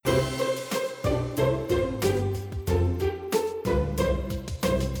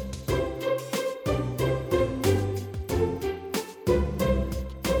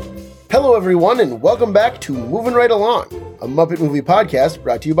Hello, everyone, and welcome back to Moving Right Along, a Muppet movie podcast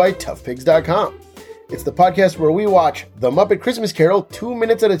brought to you by ToughPigs.com. It's the podcast where we watch The Muppet Christmas Carol 2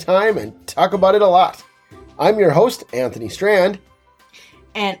 minutes at a time and talk about it a lot. I'm your host, Anthony Strand.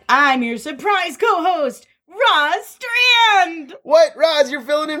 And I'm your surprise co-host, Roz Strand! What, Roz, you're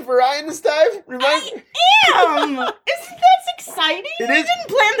filling in for Ryan this time? I am! Isn't that exciting? It We is. didn't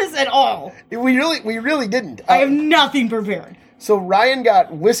plan this at all. We really didn't. I have nothing prepared. So Ryan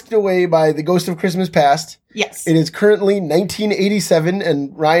got whisked away by the ghost of Christmas past. Yes. It is currently 1987,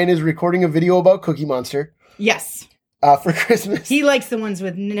 and Ryan is recording a video about Cookie Monster Yes. for Christmas. He likes the ones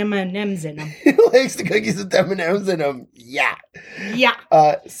with M&Ms in them. He likes the cookies with M&Ms in them. Yeah. Yeah.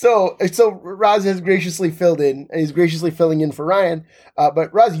 So Roz has graciously filled in, and he's graciously filling in for Ryan.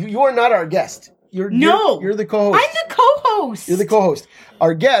 But Roz, you are not our guest. You're the co-host. I'm the co-host. You're the co-host.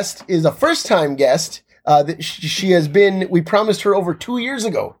 Our guest is a first-time guest. That she has been. We promised her over 2 years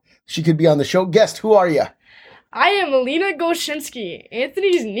ago she could be on the show. Guest, who are you? I am Alina Goshinsky,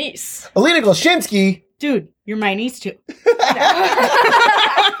 Anthony's niece. Alina Golshinsky. Dude, you're my niece too.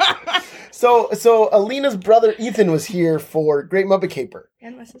 So Alina's brother Ethan was here for Great Muppet Caper.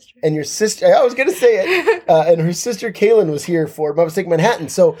 And my sister. And your sister, I was going to say it, and her sister Kaylin was here for Muppet Take Manhattan.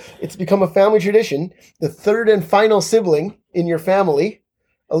 So it's become a family tradition. The third and final sibling in your family,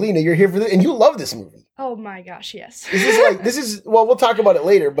 Alina, you're here for this, and you love this movie. Oh my gosh, yes. Well, we'll talk about it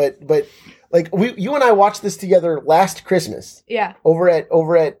later, but like you and I watched this together last Christmas Yeah, over at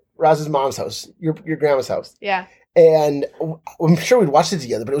Roz's mom's house, your grandma's house. yeah. And I'm sure we'd watched it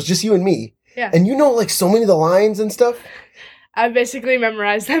together, but it was just you and me. Yeah. And you know, like, so many of the lines and stuff. I basically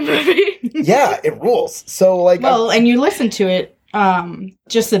memorized that movie. Yeah, it rules. So, like... Well, and you listen to it,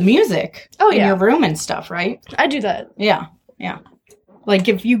 just the music in your room and stuff, right? I do that. Yeah. Like,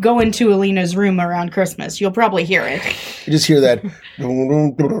 if you go into Alina's room around Christmas, you'll probably hear it. You just hear that.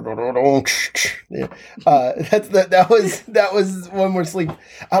 Yeah. That was One More Sleep.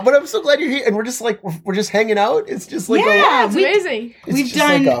 But I'm so glad you're here, and we're just hanging out. It's just like Yeah. It's amazing. We've just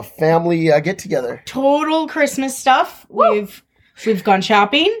done like a family get together. total Christmas stuff. We've gone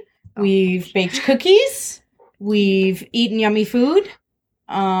shopping. We've baked cookies. We've eaten yummy food.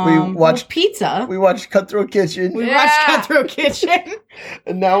 watched- pizza. We watched Cutthroat Kitchen, We Yeah. watched Cutthroat Kitchen,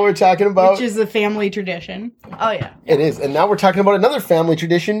 and now we're talking about which is a family tradition. Oh yeah. it is, and now we're talking about another family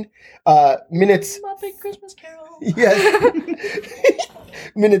tradition. Minutes Muppet Christmas Carol. Yes.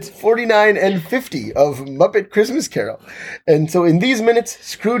 Minutes 49 and 50 of Muppet Christmas Carol. And so in these minutes,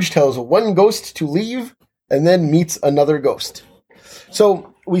 Scrooge tells one ghost to leave and then meets another ghost.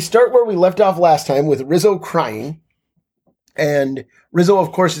 So we start where we left off last time with Rizzo crying. And Rizzo,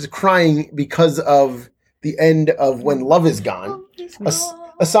 of course, is crying because of the end of When Love Is Gone,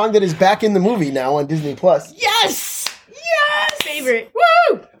 a song that is back in the movie now on Disney+. Yes. Favorite.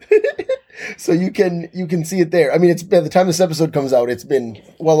 Woo! So you can see it there. I mean, it's by the time this episode comes out, it's been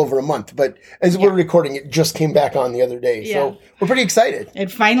well over a month. But as we're recording, it just came back on the other day. So we're pretty excited.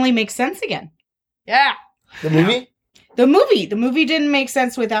 It finally makes sense again. Yeah. The movie? The movie didn't make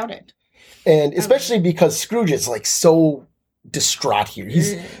sense without it. And especially because Scrooge is like so distraught here.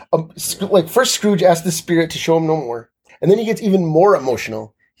 He's like, first Scrooge asks the spirit to show him no more. And then he gets even more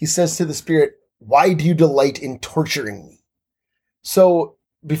emotional. He says to the spirit, "Why do you delight in torturing me?" So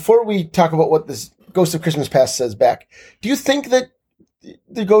before we talk about what this Ghost of Christmas Past says back, do you think that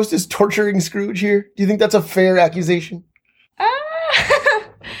the ghost is torturing Scrooge here? Do you think that's a fair accusation?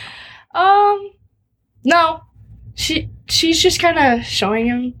 No. She's just kind of showing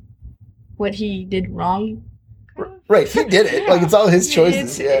him what he did wrong. Right, he did it. Like, it's all his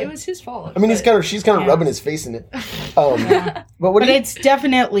choices. It was his fault. I mean, she's kind of Yeah. rubbing his face in it. Yeah. But what But do you, it's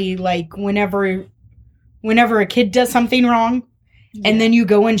definitely like whenever a kid does something wrong, and then you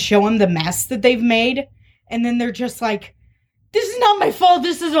go and show them the mess that they've made, and then they're just like, "This is not my fault.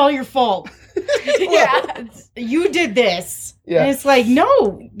 This is all your fault. Yeah. You did this." Yeah. And it's like,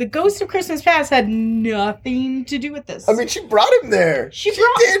 no, the Ghost of Christmas Past had nothing to do with this. I mean, she brought him there. She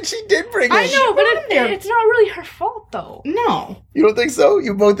did bring him. I know, but there. it's not really her fault though. no. You don't think so?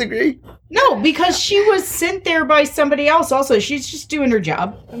 You both agree? No, because she was sent there by somebody else also. She's just doing her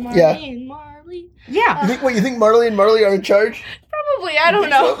job. Marley. Yeah. You think Marley and Marley are in charge? Probably, I don't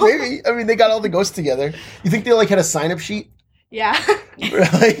know. Well, maybe. I mean, they got all the ghosts together. You think they like had a sign-up sheet? Yeah.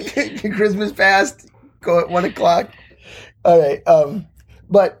 Like, Christmas past, go at 1 o'clock. All right.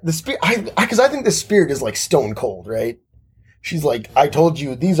 But the spirit, because I think the spirit is like stone cold, right? She's like, "I told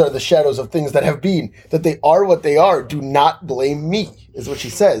you these are the shadows of things that have been, that they are what they are. Do not blame me," is what she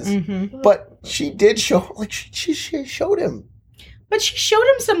says. Mm-hmm. But she did show, like, she showed him. But she showed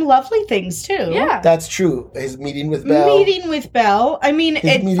him some lovely things too. Yeah. That's true. His meeting with Belle. Meeting with Belle. I mean,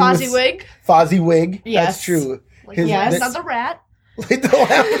 His meeting Fozzie Fozzie Wig. Yes. That's true. Like, Yes. not the rat. Like the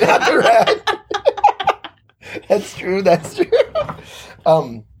lamp, not the rat. That's true. That's true.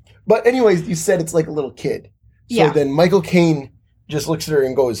 But anyways, you said it's like a little kid. So Yeah. then Michael Caine just looks at her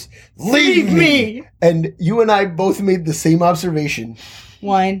and goes, "Leave me!" And you and I both made the same observation.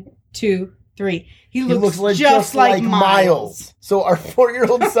 1, 2, 3. He looks, like just like Miles. So our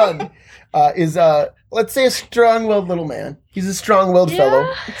 4-year-old son is, let's say, a strong-willed little man. He's a strong-willed fellow.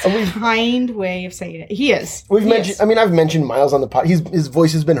 And we've Kind way of saying it. He is. We've He mentioned. is. I mean, I've mentioned Miles on the pod. His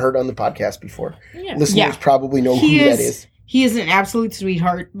voice has been heard on the podcast before. Yeah. Listeners Yeah. probably know He who is. that is. He is an absolute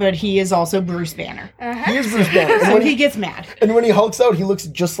sweetheart, but he is also Bruce Banner. He is Bruce Banner. And So when he he, gets mad. and when he hulks out, he looks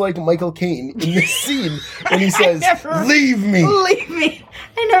just like Michael Caine in this scene when he says, never- "Leave me." Believe me,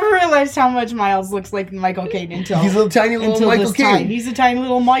 I never realized how much Miles looks like Michael Caine until He's a tiny little until Michael this time. Caine. He's a tiny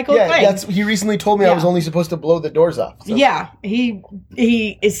little Michael Yeah, Caine. he recently told me I Yeah. was only supposed to blow the doors off. So. Yeah, he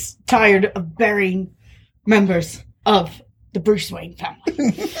is tired of burying members of the Bruce Wayne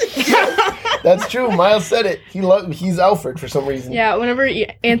family. That's true. Miles said it. He's Alfred for some reason. Yeah, whenever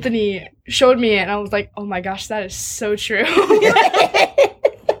Anthony showed me it, I was like, oh my gosh, that is so true.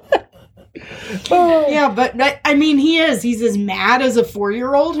 Yeah, but I mean, he is. He's as mad as a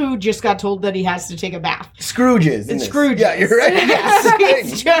 4-year-old who just got told that he has to take a bath. Scrooge is. in It's this. Scrooge Yeah, is. you're right. Yes, That's the thing.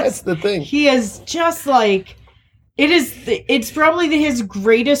 it's just- That's the thing. He is just like it's probably his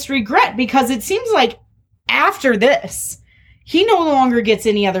greatest regret because it seems like after this, he no longer gets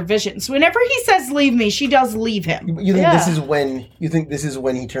any other visions. Whenever he says "leave me," she does leave him. You think Yeah. this is when? You think this is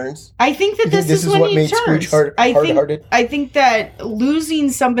when he turns? I think that You think this is when what he made turns. Scrooge hard-hearted? I think that losing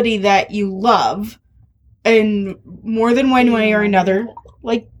somebody that you love in more than one way or another,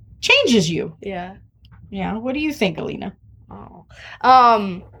 like, changes you. yeah. Yeah. What do you think, Alina? Oh.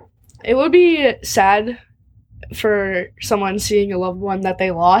 It would be sad for someone seeing a loved one that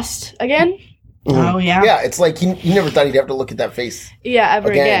they lost again. Mhm. Oh yeah. Yeah, it's like he never thought he'd have to look at that face Yeah,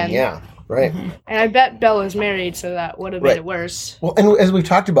 ever again. Yeah, right. Mhm. And I bet Bella's married, so that would have made Right. it worse. Well, and as we've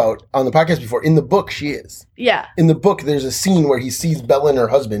talked about on the podcast before, in the book she is. Yeah. In the book, there's a scene where he sees Bella and her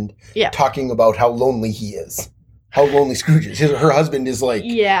husband Yeah. talking about how lonely he is, how lonely Scrooge is. Her husband is like,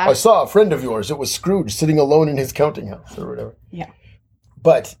 Yeah. I saw a friend of yours. It was Scrooge sitting alone in his counting house or whatever. Yeah.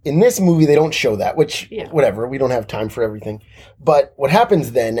 But in this movie, they don't show that, which, Yeah. whatever, we don't have time for everything. But what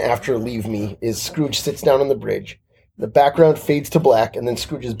happens then after Leave Me is Scrooge sits down on the bridge, the background fades to black, and then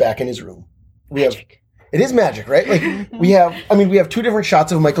Scrooge is back in his room. It is magic, right? Like, we have 2 different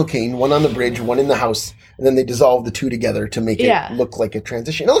shots of Michael Caine, one on the bridge, one in the house, and then they dissolve the 2 together to make Yeah. it look like a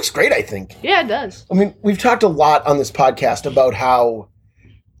transition. It looks great, I think. Yeah, it does. I mean, we've talked a lot on this podcast about how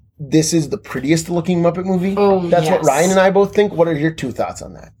this is the prettiest looking Muppet movie. Oh, That's what yes. Ryan and I both think. What are your 2 thoughts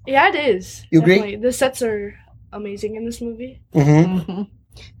on that? Yeah, it is. You agree? Definitely. The sets are amazing in this movie. Mm-hmm. Mhm.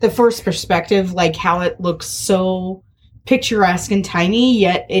 The first perspective, like how it looks so picturesque and tiny,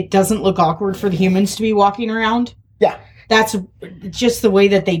 yet it doesn't look awkward for the humans to be walking around. Yeah. That's just the way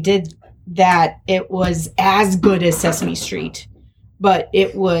that they did that. It was as good as Sesame Street, but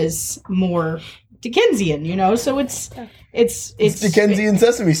it was more Dickensian, so it's Dickensian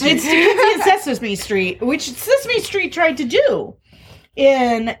Sesame Street. It's Dickensian Sesame Street, which Sesame Street tried to do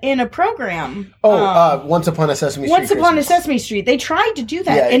in a program. Once Upon a Sesame Street. Once Upon a Christmas. Sesame Street. They tried to do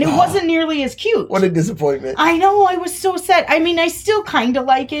that, Yeah. and it wasn't nearly as cute. What a disappointment. I know, I was so sad. I mean, I still kind of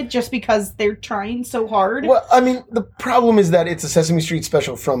like it just because they're trying so hard. Well, I mean, the problem is that it's a Sesame Street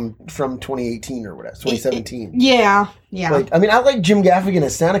special from 2018 or whatever, 2017. Yeah. Like, I mean, I like Jim Gaffigan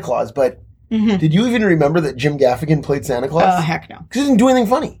as Santa Claus, but Mhm. did you even remember that Jim Gaffigan played Santa Claus? Heck no. Because he didn't do anything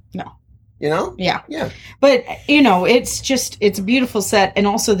funny. No. You know? Yeah. Yeah. But, it's a beautiful set, and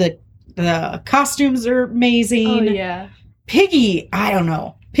also the costumes are amazing. Oh, yeah. Piggy, I don't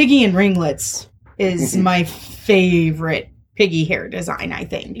know. Piggy and ringlets is my favorite piggy hair design, I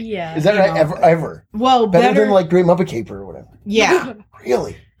think. Yeah. Is that You right? know. Ever? Well, Better than like Great Muppet Caper or whatever. yeah,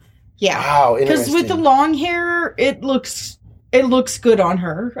 Really? yeah. Wow. Because with the interesting. long hair, it looks good on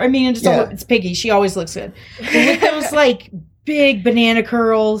her. I mean, it's Piggy. She always looks good. But with those like big banana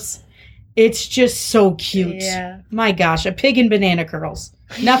curls, it's just so cute. Yeah. My gosh, a pig in banana curls.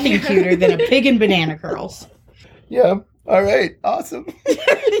 Nothing cuter than a pig in banana curls. Yeah. All right. Awesome.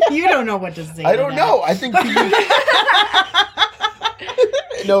 You don't know what to say. I to don't that. know. I think.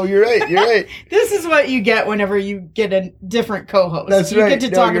 No, you're right. You're right. This is what you get whenever you get a different co-host. That's you right. get to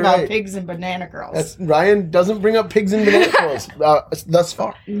No, talk you're about right. pigs and banana curls. Ryan doesn't bring up pigs and banana curls thus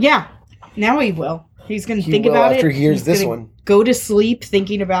far. Yeah. Now he will. He's going to He think will about after it. he hears He's this gonna one. Go to sleep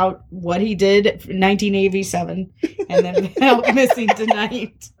thinking about what he did in 1987 and then out missing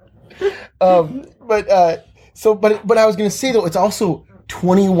tonight. But I was going to say, though, it's also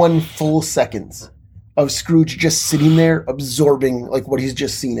 21 full seconds of Scrooge just sitting there absorbing like what he's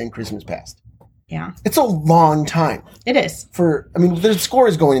just seen in Christmas Past. Yeah, It's a long time. it is. The score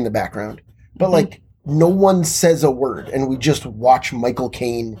is going in the background, but Mhm. like no one says a word and we just watch Michael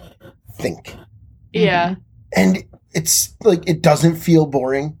Caine think. Yeah. And it's like, it doesn't feel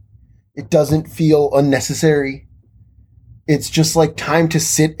boring. It doesn't feel unnecessary. It's just like time to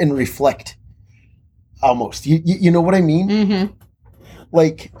sit and reflect. Almost. You know what I mean? Mm-hmm.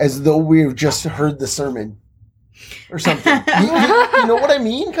 Like as though we've just heard the sermon or something. You know what I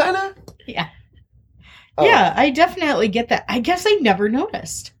mean? Kind of? Yeah. Oh, Yeah, I definitely get that. I guess I never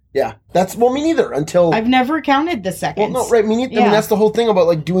noticed. Yeah. Me neither until... I've never counted the seconds. Well, no, right. I mean, Yeah. that's the whole thing about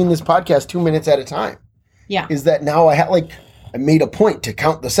like doing this podcast 2 minutes at a time. Yeah. Is that now I made a point to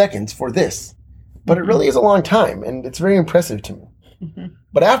count the seconds for this, but Mm-hmm. it really is a long time and it's very impressive to me. Mhm.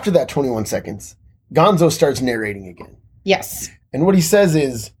 But after that 21 seconds, Gonzo starts narrating again. Yes. And what he says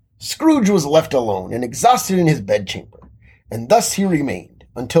is, Scrooge was left alone and exhausted in his bedchamber, and thus he remained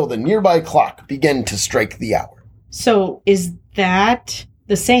until the nearby clock began to strike the hour. So is that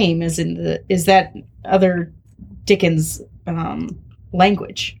the same as is that other Dickens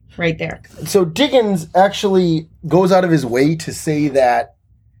language right there? So Dickens actually goes out of his way to say that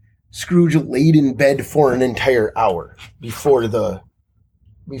Scrooge laid in bed for an entire hour before the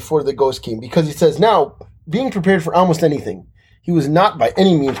ghost came, because he says, now, being prepared for almost anything, he was not by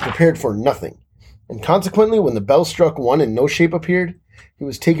any means prepared for nothing. And consequently, when the bell struck 1 and no shape appeared, he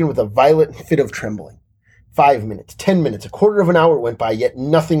was taken with a violent fit of trembling. 5 minutes, 10 minutes, a quarter of an hour went by, yet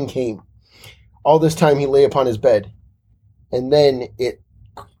nothing came. All this time he lay upon his bed. And then it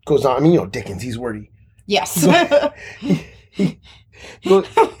goes on. I mean, Dickens, he's wordy. Yes. He goes,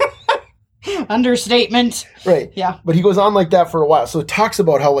 Understatement. right. Yeah. But he goes on like that for a while. So it talks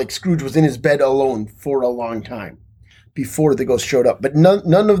about how like Scrooge was in his bed alone for a long time before the ghost showed up. But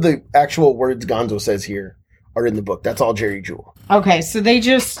none of the actual words Gonzo says here are in the book. That's all Jerry Jewell. Okay, so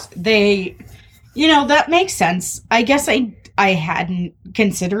that makes sense. I guess I hadn't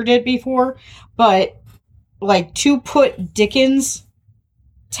considered it before, but like to put Dickens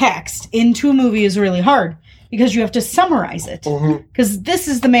text into a movie is really hard because you have to summarize it. Mm-hmm. Because this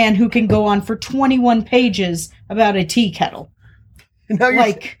is the man who can go on for 21 pages about a tea kettle. Now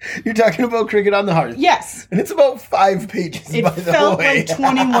you're talking about Cricket on the Hearth. Yes. And it's about 5 pages, It by the felt way. like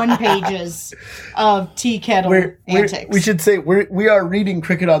 21 pages of tea kettle antics. We should say we are reading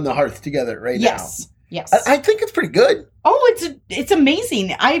Cricket on the Hearth together right Yes. now. Yes. I think it's pretty good. Oh, it's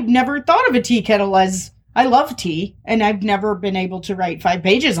amazing. I've never thought of a tea kettle as I love tea, and I've never been able to write 5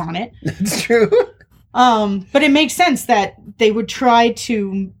 pages on it. It's true. But it makes sense that they would try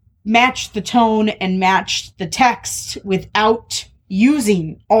to match the tone and match the text without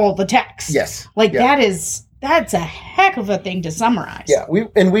using all the text. Yes. Like Yeah. that's a heck of a thing to summarize. Yeah,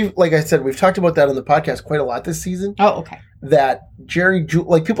 we've like I said, we've talked about that on the podcast quite a lot this season. Oh, okay. That Jerry Jewell,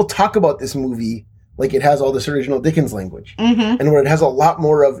 like people talk about this movie like it has all this original Dickens language, Mm-hmm. and what it has a lot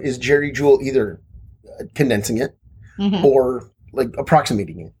more of is Jerry Jewell either condensing it Mm-hmm. or like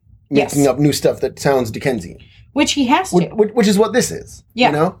approximating it, Yes. making up new stuff that sounds Dickensian, Which he has to. which is what this is. Yeah.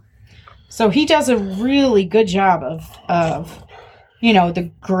 You know? So he does a really good job of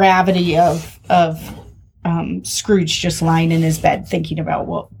the gravity of Scrooge just lying in his bed thinking about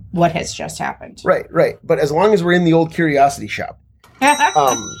what has just happened. Right. But as long as we're in the old curiosity shop,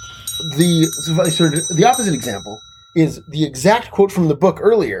 the opposite example is the exact quote from the book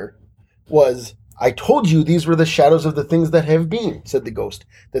earlier was, "I told you these were the shadows of the things that have been," said the ghost.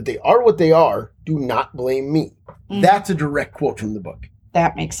 "That they are what they are, do not blame me." Mhm. That's a direct quote from the book.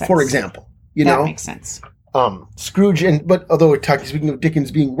 That makes sense. For example, That makes sense. Scrooge, but although we're speaking of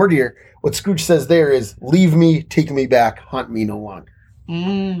Dickens being wordier, what Scrooge says there is, "Leave me, take me back, haunt me no longer."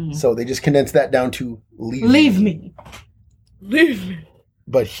 Mm. So they just condense that down to Leave me.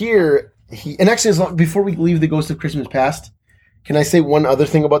 But here, and actually, before we leave the Ghost of Christmas Past, can I say one other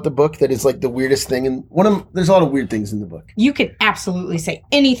thing about the book that is like the weirdest thing? And there's a lot of weird things in the book. You can absolutely say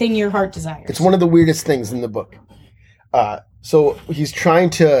anything your heart desires. It's one of the weirdest things in the book. So he's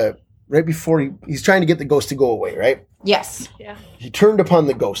trying to, he's trying to get the ghost to go away, right? Yes. Yeah. He turned upon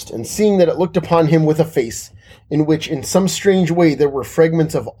the ghost, and seeing that it looked upon him with a face, in which in some strange way there were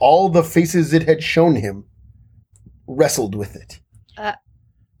fragments of all the faces it had shown him, wrestled with it.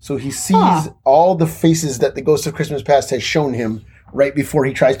 So he sees all the faces that the Ghost of Christmas Past has shown him right before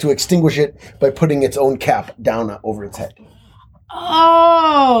he tries to extinguish it by putting its own cap down over its head.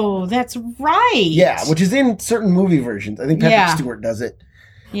 Oh, that's right. Yeah, which is in certain movie versions. I think Patrick Yeah. Stewart does it.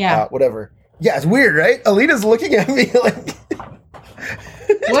 Yeah. Whatever. Yeah, it's weird, right? Alita's looking at me like...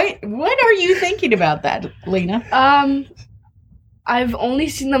 What are you thinking about that, Lena? I've only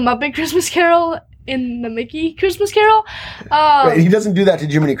seen the Muppet Christmas Carol in the Mickey Christmas Carol. Right, he doesn't do that to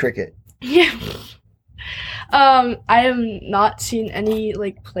Jiminy Cricket. Yeah. I have not seen any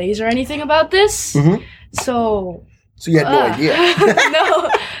like plays or anything about this. Mhm. So So you had no idea. No.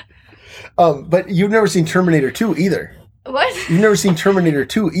 But you've never seen Terminator 2 either. What? You've never seen Terminator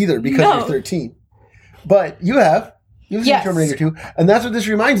 2 either because No. you're 13. But you have. You've seen Yes. Terminator 2. And that's what this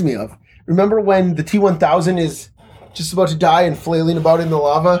reminds me of. Remember when the T-1000 is just about to die and flailing about in the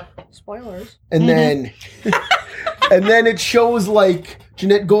lava? Spoilers. And then and then it shows like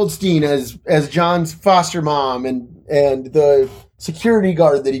Jeanette Goldstein as John's foster mom and the security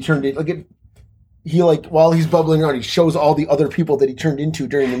guard that he turned in. He while he's bubbling around, he shows all the other people that he turned into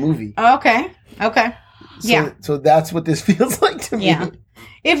during the movie. Okay. Yeah. So that's what this feels like to me. Yeah.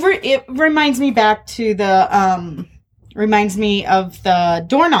 It reminds me back to the reminds me of the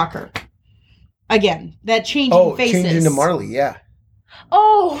door knocker. Again, that changing faces. Changing to Marley, yeah.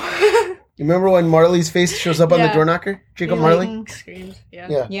 Oh. You remember when Marley's face shows up on the Yeah. door knocker? Jacob He, Marley? like, screams. Yeah.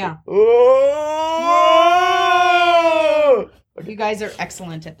 Yeah. Yeah. Oh! You guys are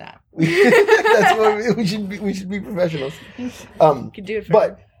excellent at that. That's what we should be. We should be professionals. Could do it for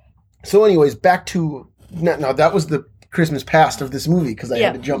But so, anyways, back to now. That was the Christmas past of this movie because I Yeah.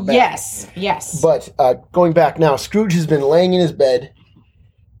 had to jump back. Yes. But going back now, Scrooge has been laying in his bed.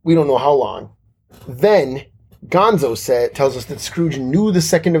 We don't know how long. Then Gonzo tells us that Scrooge knew the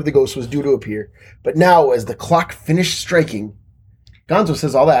second of the ghost was due to appear. But now, as the clock finished striking, Gonzo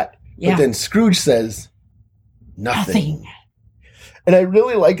says all that. Yeah. But then Scrooge says nothing. Nothing. And I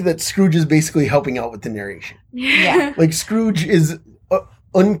really like that Scrooge is basically helping out with the narration. Yeah. Like Scrooge is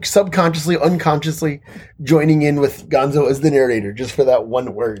subconsciously, unconsciously joining in with Gonzo as the narrator just for that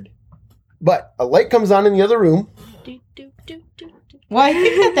one word. But a light comes on in the other room. Do, do, do, do, do. Well, I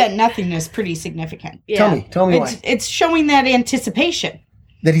think that nothingness is pretty significant. Yeah. Tell me why. It's showing that anticipation.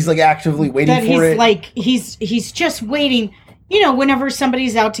 That he's like actively waiting That for he's it. like he's just waiting, whenever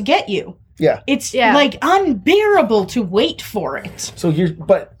somebody's out to get you. Yeah. It's Yeah. like unbearable to wait for it. So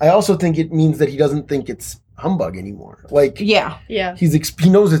but I also think it means that he doesn't think it's humbug anymore. Like Yeah. Yeah. he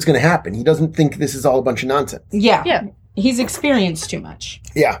knows it's going to happen. He doesn't think this is all a bunch of nonsense. Yeah. Yeah. He's experienced too much.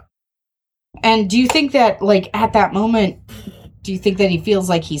 Yeah. And do you think that, like, at that moment, do you think that he feels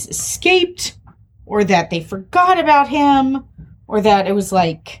like he's escaped? Or that they forgot about him? Or that it was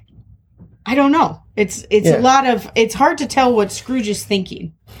like, I don't know. It's Yeah. it's hard to tell what Scrooge is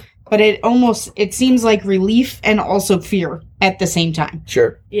thinking. But it seems like relief and also fear at the same time.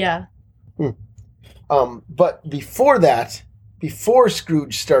 Sure. Yeah. But before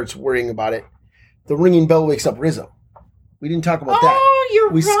Scrooge starts worrying about it, the ringing bell wakes up Rizzo. We didn't talk about that. Oh, you're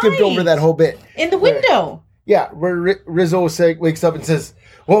We right. skipped over that whole bit. In the window. Yeah, where Rizzo wakes up and says,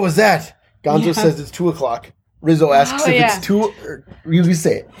 "What was that?" Gonzo Yeah. says it's 2:00. Rizzo asks Oh, if yeah. it's you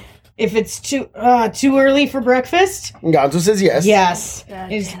say it. If it's too early for breakfast, And Gonzo says yes. yes.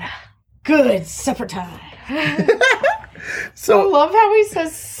 That It's dinner. good supper time. I So love how he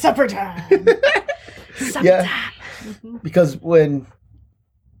says supper time. yeah, because why?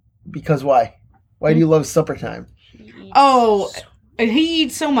 Why do you love supper time? Oh, he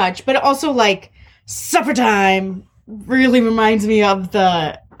eats so much, but also like supper time really reminds me of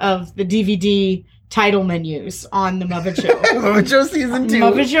the DVD title menus on the Muppet Show. Muppet Show season 2.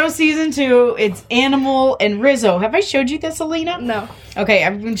 Muppet Show season 2. It's Animal and Rizzo. Have I showed you this, Alina? No. Okay,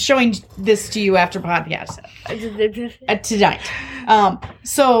 I've been showing this to you after podcast tonight.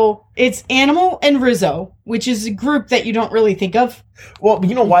 So it's Animal and Rizzo, which is a group that you don't really think of. Well, but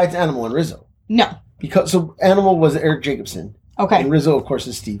you know why it's Animal and Rizzo? No. Because Animal was Eric Jacobson, Okay. and Rizzo, of course,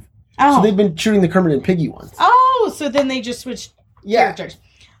 is Steve. Oh. So they've been shooting the Kermit and Piggy ones. Oh, so then they just switched Yeah. characters.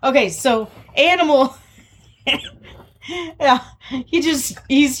 Okay, so Animal. Yeah,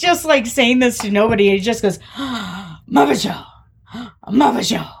 he's just like saying this to nobody. He just goes, Muppet Show, Muppet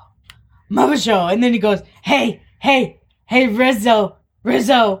Show, Muppet Show, and then he goes, hey, Rizzo,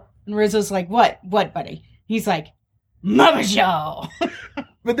 and Rizzo's like, what, buddy? He's like, Muppet Show.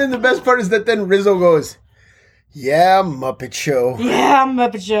 But then the best part is that then Rizzo goes, "Yeah, Muppet Show." Yeah,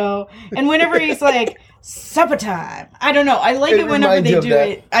 Muppet Show. And whenever he's like, supper time. I don't know. I like it whenever reminds they you of do that.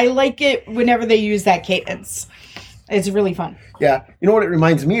 it. I like it whenever they use that cadence. It's really fun. Yeah. You know what it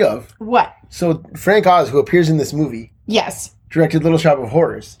reminds me of? What? So Frank Oz, who appears in this movie, Yes, directed Little Shop of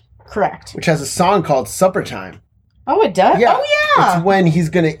Horrors, correct. which has a song called Supper Time. Oh, it does? Yeah. Oh, yeah. It's when he's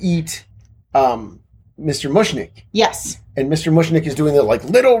going to eat Mr. Mushnick. Yes. and Mr. Mushnick is doing the like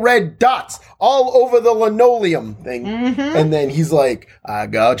little red dots all over the linoleum thing. And then he's like, I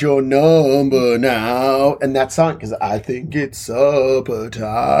got your number now. And that song, because I think it's supper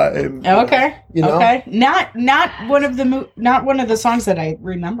time. Okay. You know? Okay. Not one of the songs that I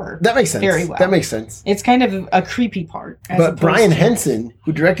remember. That makes sense. Very well. That makes sense. It's kind of a creepy part. as But opposed Brian to- Henson,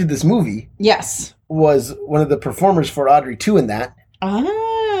 who directed this movie, Yes. was one of the performers for Audrey 2 in that.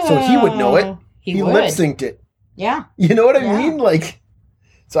 Oh. So he would know it. He lip would. synced it. Yeah. You know what I Yeah. mean? Like,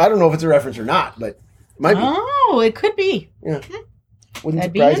 so I don't know if it's a reference or not, but it might be. Oh, it could be. Yeah. Wouldn't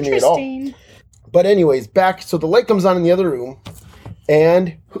That'd be surprise me at all. interesting. But anyways, back. So the light comes on in the other room,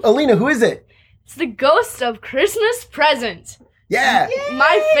 and Alina, who is it? It's the ghost of Christmas Present. Yeah,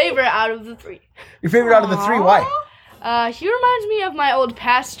 My favorite out of the three. your favorite out of the three. Why? He reminds me of my old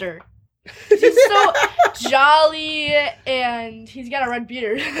pastor. He's so jolly, and he's got a red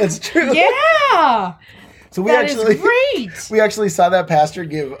beard. That's true. Yeah. So we That is actually great. we actually saw that pastor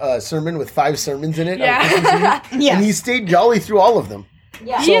give a sermon with 5 sermons in it. on Christmas Eve, Yeah. and he Yes. stayed jolly through all of them.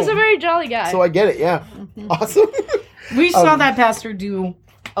 Yeah. He is a very jolly guy. So I get it. Yeah, awesome. We saw that pastor do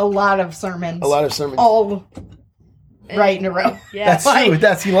a lot of sermons. A lot of sermons. All right in a row. Yeah. That's like-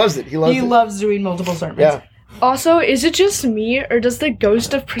 true. He loves it. He loves He it. loves doing multiple sermons. Yeah. Also, is it just me, or does the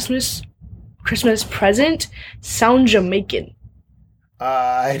ghost of Christmas Present sound Jamaican?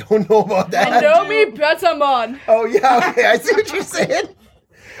 I don't know about that. Indomie Betamon. Oh yeah, okay, I see what you're saying.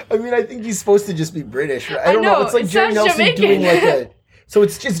 I mean, I think he's supposed to just be British. Right? I don't know. know, It's like it Jerry sounds Nelson Jamaican. doing like a. So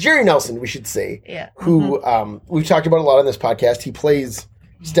it's Jerry Nelson, we should say, Yeah. who we've talked about a lot on this podcast. He plays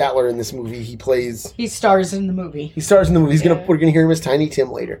Statler in this movie. He stars in the movie. stars in the movie. Yeah. We're gonna hear him as Tiny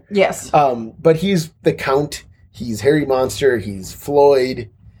Tim later. Yes. But he's the Count. He's Harry Monster. He's Floyd.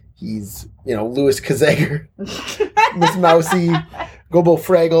 He's Louis Kazegger, Miss Mousy, Gobo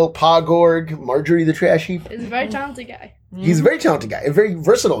Fraggle, Pa Gorg, Marjorie the Trash Heap. He's a very talented guy. He's a very talented guy, a very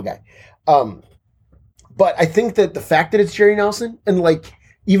versatile guy. But I think that the fact that it's Jerry Nelson, and like,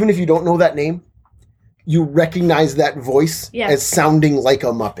 even if you don't know that name, you recognize that voice Yeah. as sounding like a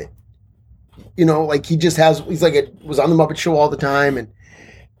Muppet. Like he's like was on the Muppet Show all the time, and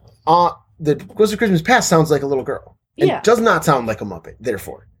the Ghost of Christmas Past sounds like a little girl. It Yeah. does not sound like a Muppet,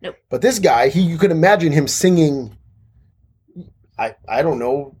 therefore. Nope. But this guy, you could imagine him singing, I don't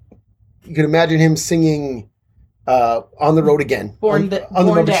know, you could imagine him singing On the Road Again. Born on to the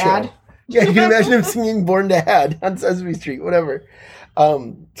Muppet Show. Add. Yeah, you can imagine him singing Born to Add on Sesame Street, whatever.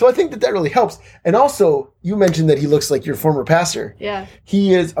 So I think that really helps. And also, you mentioned that he looks like your former pastor. Yeah.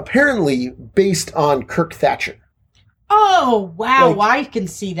 He is apparently based on Kirk Thatcher. Oh, wow. Like- I can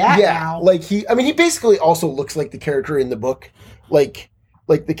see that now. like he basically also looks like the character in the book. Like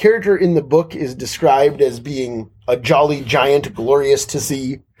the character in the book is described as being a jolly giant, glorious to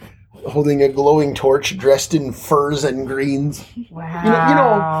see, holding a glowing torch, dressed in furs and greens.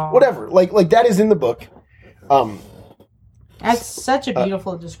 Wow. Whatever. Like that is in the book. That's such a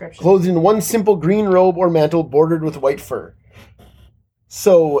beautiful description. Clothed in one simple green robe or mantle bordered with white fur.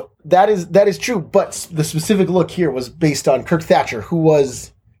 So that is true, but the specific look here was based on Kirk Thatcher, who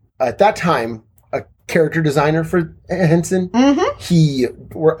was at that time a character designer for Henson. Mm-hmm. He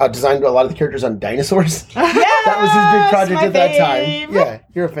designed a lot of the characters on dinosaurs. Yes, That was his big project my at that time. fave. Yeah,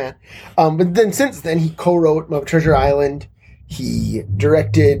 you're a fan. But then since then, he co-wrote Muppet Treasure Island. He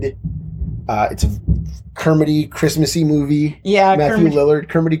directed. It's a Kermity Christmassy movie. Yeah, Matthew Kermit. Lillard,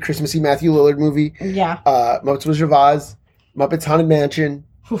 Kermity Christmassy Matthew Lillard movie. Yeah. Muppets Wizard of Oz, Muppets Haunted Mansion.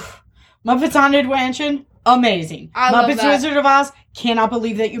 Muppets Haunted Mansion, amazing. I love Muppets that. Wizard of Oz, cannot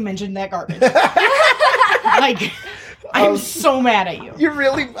believe that you mentioned that garbage. Like, I'm so mad at you. You're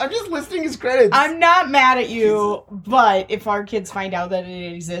really. I'm just listing his credits. I'm not mad at you, but if our kids find out that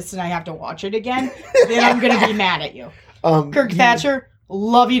it exists and I have to watch it again, then I'm gonna be mad at you. Kirk he Thatcher,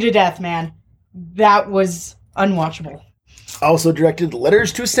 love you to death, man. That was unwatchable. also directed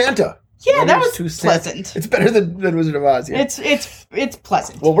Letters to Santa. Yeah, that Letters was to Santa. pleasant. It's better than Wizard of Oz. Yeah. It's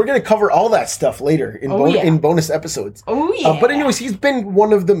pleasant. Well, we're gonna cover all that stuff later in Oh, yeah. in bonus episodes. Oh yeah. But anyways, he's been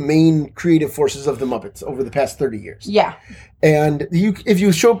one of the main creative forces of the Muppets over the past 30 years. yeah. And if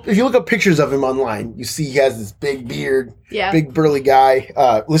you look up pictures of him online, you see he has this big beard, Yeah. big burly guy.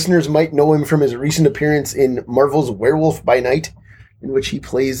 Listeners might know him from his recent appearance in Marvel's Werewolf by Night, in which he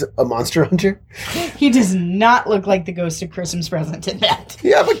plays a monster hunter. He does not look like the ghost of Christmas Present in that.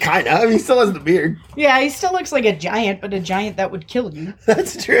 Yeah, but kind of. I mean, he still has the beard. Yeah, he still looks like a giant, but a giant that would kill you.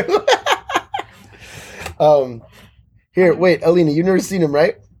 That's true. Here, wait, Alina, you've never seen him,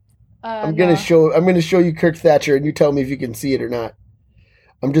 right? I'm gonna show you Kirk Thatcher, and you tell me if you can see it or not.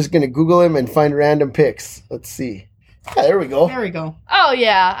 I'm just gonna Google him and find random pics. Let's see. Yeah, there we go. There we go. Oh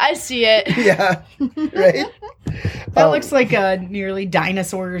yeah, I see it. Yeah, right. That looks like a nearly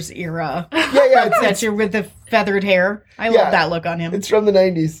dinosaurs era. Yeah, Thatcher with the feathered hair. I Yeah. love that look on him. it's from the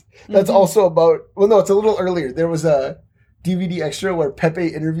 90s. That's also about. Well, no, it's a little earlier. There was a DVD extra where Pepe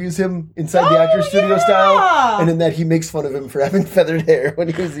interviews him inside the actor's studio style, and in that he makes fun of him for having feathered hair when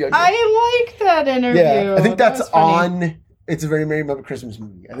he was younger. I like that interview. Yeah, I think That that's was funny. on. It's a Very Merry Muppet Christmas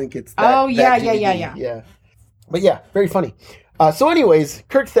Movie. I think it's. That, Oh, yeah, that yeah, DVD. yeah. But yeah, very funny. So, anyways,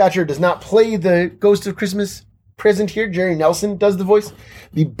 Kirk Thatcher does not play the Ghost of Christmas Present here. Jerry Nelson does the voice.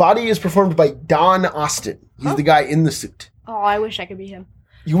 The body is performed by Don Austin. He's the guy in the suit. Oh, I wish I could be him.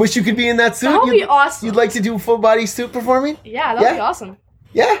 You wish you could be in that suit? That would be awesome. You'd like to do full body suit performing? Yeah, that would Yeah. be awesome.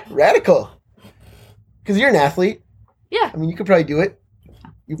 Yeah, radical. Because you're an athlete. Yeah. I mean, you could probably do it.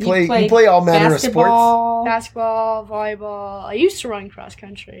 You play play all manner of sports. Basketball. Basketball, volleyball. I used to run cross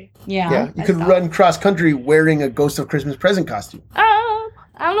country. Yeah. Yeah, you I could stopped. run cross country wearing a Ghost of Christmas Present costume. I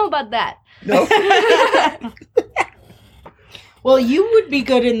don't know about that. No? Well, you would be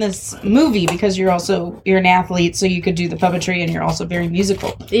good in this movie because you're an athlete, so you could do the puppetry, and you're also very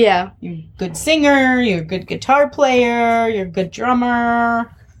musical. Yeah. You're a good singer, you're a good guitar player, you're a good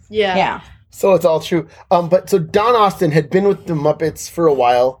drummer. Yeah. Yeah. So it's all true. But so Don Austin had been with the Muppets for a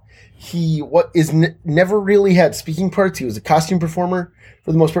while. He never really had speaking parts. He was a costume performer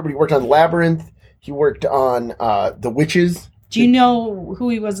for the most part, but he worked on Labyrinth. He worked on The Witches. Do you know who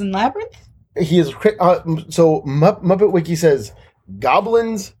he was in Labyrinth? He is so Muppet Wiki says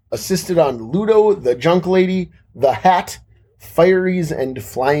goblins assisted on Ludo, the Junk Lady, the Hat, Fieries, and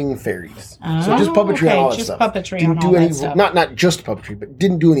Flying Fairies. So just puppetry on all that just stuff. puppetry Didn't on do all any that stuff. not just puppetry, but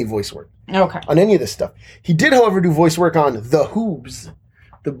didn't do any voice work Okay. on any of this stuff. He did, however, do voice work on The Hoobs,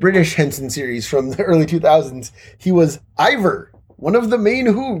 the British Henson series from the early 2000s. He was Ivor, one of the main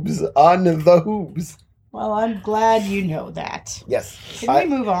Hoobs on The Hoobs. Well, I'm glad you know that. Yes. Can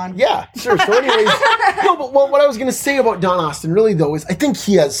we move on? Yeah, sure. So, anyways, no, but what I was going to say about Don Austin, really, though, is I think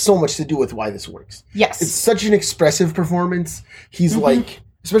he has so much to do with why this works. Yes. It's such an expressive performance. He's like,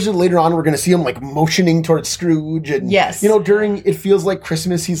 especially later on, we're going to see him like motioning towards Scrooge. And, Yes. during It Feels Like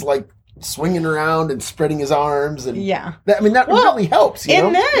Christmas, he's like swinging around and spreading his arms. And Yeah. that really helps. You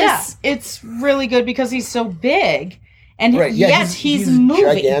In know? this, Yeah. it's really good because he's so big. And Right. Yeah, yes, he's moving.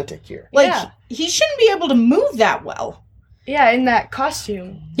 gigantic here. Like, Yeah. he shouldn't be able to move that well. Yeah, in that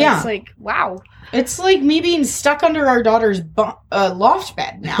costume. Yeah. It's like, wow. It's like me being stuck under our daughter's loft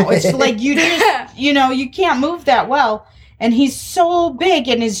bed now. It's like you just, you can't move that well. And he's so big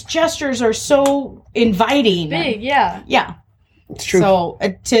and his gestures are so inviting. Big, yeah. Yeah. It's true. So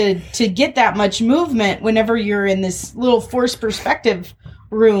to get that much movement whenever you're in this little forced perspective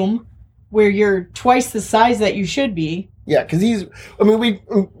room where you're twice the size that you should be. Yeah, because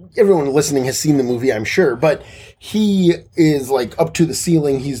everyone listening has seen the movie, I'm sure, but he is like up to the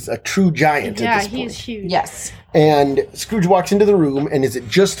ceiling. He's a true giant Yeah, at this point. he's huge. Yes. And Scrooge walks into the room, and is it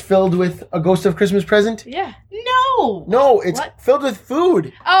just filled with a Ghost of Christmas Present? Yeah. No. No, it's What? filled with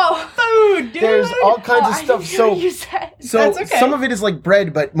food. Oh, Food, dude. There's all kinds of I stuff. didn't know So, what you said. so That's okay. some of it is like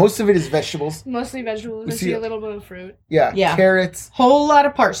bread, but most of it is vegetables. Mostly vegetables. I see see it. a little bit of fruit. Yeah, Yeah. carrots. Whole lot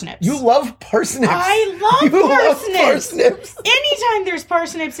of parsnips. You love parsnips. I love You love parsnips. parsnips. Anytime there's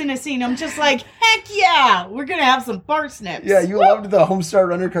parsnips in a scene, I'm just like, heck yeah, we're gonna have some parsnips. Yeah, you loved the Homestar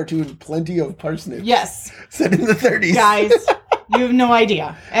Runner cartoon, Plenty of Parsnips. Yes, Set in the 30s. guys, you have no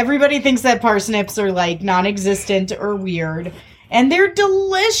idea. Everybody thinks that parsnips are like non-existent or weird, and they're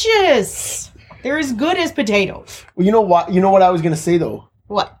delicious. They're as good as potatoes. Well, you know what? You know what I was gonna say though.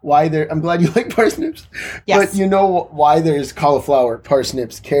 What? Why there? I'm glad you like parsnips. Yes. But you know why there's cauliflower,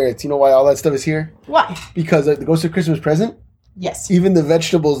 parsnips, carrots. You know why all that stuff is here? Why? Because the Ghost of Christmas Present. Yes. Even the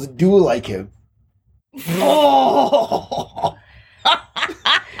vegetables do like him. Oh.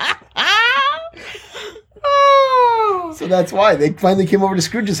 Oh. So that's why they finally came over to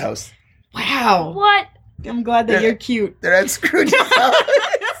Scrooge's house. Wow. What? I'm glad that you're cute. They're at Scrooge's house.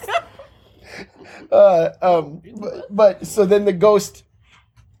 But so then the ghost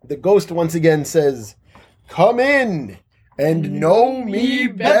once again says, "Come in and know me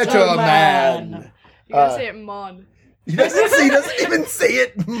better, man." You gotta say it Mon. He doesn't even say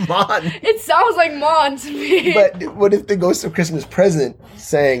it, Mon. It sounds like Mon to me. But what if the Ghost of Christmas Present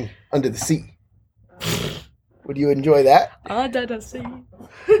sang Under the Sea? Would you enjoy that? Under the sea.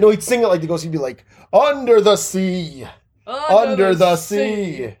 No, he'd sing it like the ghost. He'd be like, "Under the sea, under the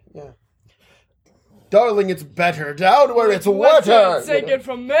sea." Yeah. Darling, it's better down where it's wetter. Take it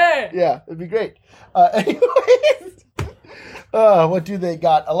from me. Yeah, it'd be great. Anyways, what do they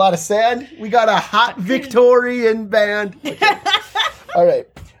got? A lot of sand? We got a hot Victorian band. Okay. All right.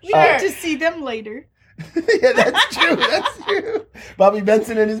 We get to see them later. Yeah, that's true. That's true. Bobby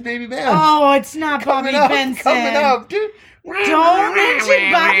Benson and his baby band. Oh, it's not Bobby Coming up, Benson. Coming up, dude. Don't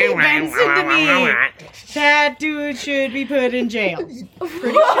mention Bobby Benson to me. That dude should be put in jail. Pretty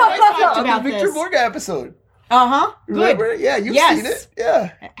sure I talked On about the Victor this. Borga episode. Uh-huh. Good. Remember? Yeah, you've Yes. seen it.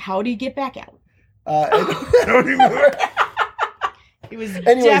 Yeah. How'd he get back out? I don't remember. He was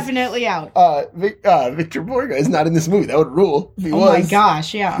Anyways, definitely out. Victor Borga is not in this movie. That would rule if he Oh was. my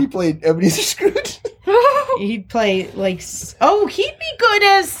gosh, yeah. He played Ebenezer Scrooge. He'd play like he'd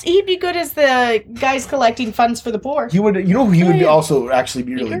be good as the guys collecting funds for the poor. He would, you know, who he would yeah. also actually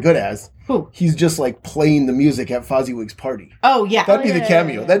be really Peter? good as. Who? He's just like playing the music at Fozziewig's party. Oh yeah. That'd be yeah, the yeah,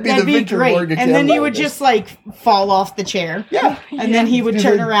 cameo. yeah. That'd be That'd the be Victor great. Borga And then he cameo. would just like fall off the chair. yeah, And then he would He's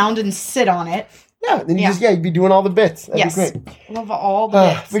turn a- around and sit on it. yeah. Then Yeah. he'd be doing all the bits. That'd Yes. be great. Love all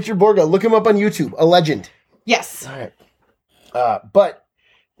the bits. Victor Borga, look him up on YouTube. A legend. Yes. All right. But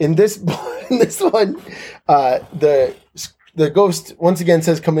in this one, the ghost once again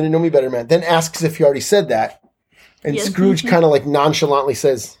says, "Come in and know me better, man." Then asks if he already said that, and Yes. Scrooge kind of like nonchalantly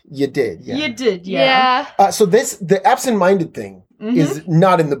says, "You did, yeah." You did, yeah. So the absent-minded thing Mhm. is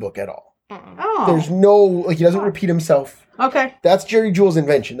not in the book at all. Oh. There's no like he doesn't repeat himself. Okay. That's Jerry Jewell's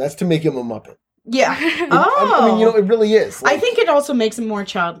invention. That's to make him a Muppet. Yeah. I Oh. mean, you know, it really is. I Like, think it also makes him more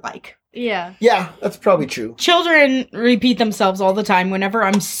childlike. Yeah. yeah, that's probably true. Children repeat themselves all the time. Whenever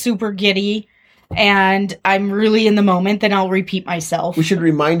I'm super giddy and I'm really in the moment, then I'll repeat myself. We should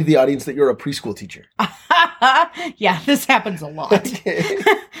remind the audience that you're a preschool teacher. Yeah, this happens a lot. Okay.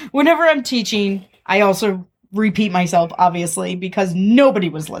 Whenever I'm teaching, I also repeat myself, obviously, because nobody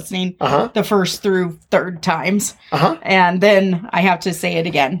was listening Uh-huh. the first through third times. Uh-huh. And then I have to say it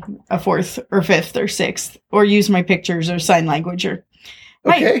again, a fourth or fifth or sixth, or use my pictures or sign language or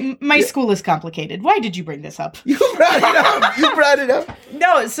Okay. my school is complicated. Why did you bring this up? You brought it up. You brought it up.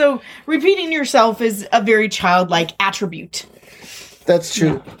 No, so repeating yourself is a very childlike attribute. That's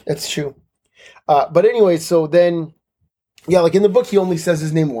true. That's true. But anyway, so then, yeah, like in the book, he only says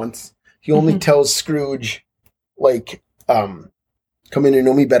his name once. He only tells Scrooge, like, come in and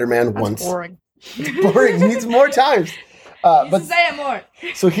know me better, man, That's once. boring. Boring. He needs more times. But But say it more.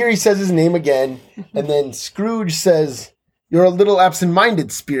 so here he says his name again, and then Scrooge says, "You're a little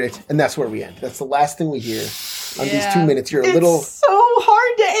absent-minded, spirit," and that's where we end. That's the last thing we hear on these Yeah. 2 minutes. You're a It's little, so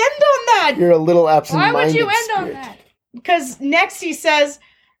hard to end on that. you're a little Why absent-minded. would you end spirit. on that? Because next he says,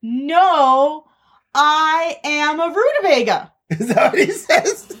 "No, I am a rutabaga." Is that what he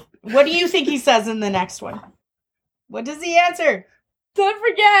says? What do you think he says in the next one? What does he answer? Don't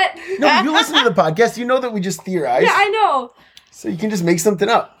forget. No, you listen to the podcast. You know that we just theorize, Yeah, I know. so you can just make something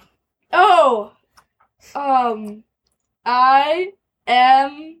up. Oh. I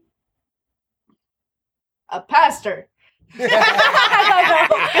am a pastor.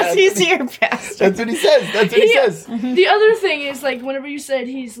 Because he's your pastor. That's what he says. That's what he Yeah. says. The other thing is, like, whenever you said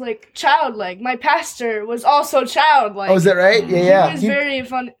he's, like, childlike, my pastor was also childlike. Oh, is that right? Yeah, yeah. He was very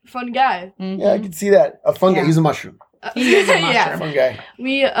fun guy. Yeah, I can see that. A fun guy. Yeah. He's a mushroom. He is a Yeah. mushroom. Fun guy.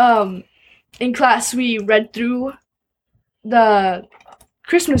 We, in class, we read through the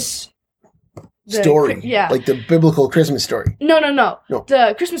Christmas Story. Yeah. Like the biblical Christmas story. No. No.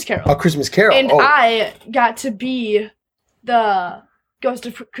 The Christmas Carol. A Christmas Carol. And oh. I got to be the Ghost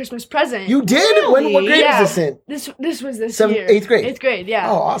of Christmas Present. You did? What grade Yeah. was this in? This was this Seventh- year. 8th grade? 8th grade, yeah.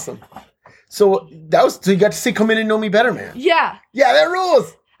 Oh, awesome. So you got to say "Come in and know me better, man." Yeah. Yeah, that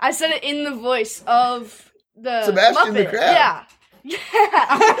rules. I said it in the voice of the Sebastian the Muppet. Crab. Yeah.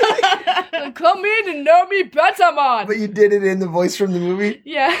 Yeah. Come in and know me better, man. But you did it in the voice from the movie.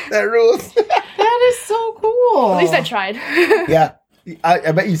 Yeah. That rules. That is so cool. At least I tried. Yeah,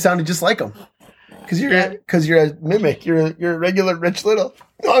 I bet you sounded just like him. Because you're a mimic. You're a regular Rich Little.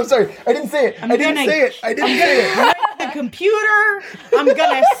 No, I'm sorry. I didn't say it. I didn't say it. The computer. I'm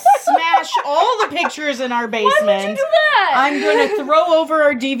gonna smash all the pictures in our basement. Why would you do that? I'm gonna throw over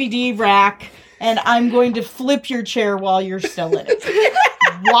our DVD rack, and I'm going to flip your chair while you're still in it.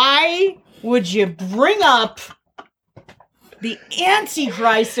 Why would you bring up the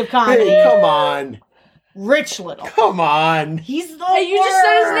Antichrist of comedy, Hey, come on. Rich Little? Come on. He's the Hey, you worst. just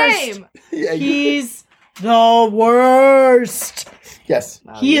said his name. Yeah, He's the worst. yes.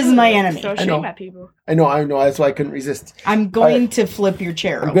 He is my enemy. Throw I know. shame at people. I know. That's why I couldn't resist. I'm going to flip your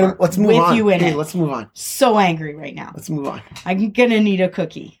chair over Let's move with on. you in Hey, it. let's move on. So angry right now. Let's move on. I'm gonna need a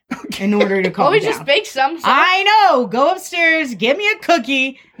cookie in order to calm Oh, we down. just baked some. So I know. Go upstairs, give me a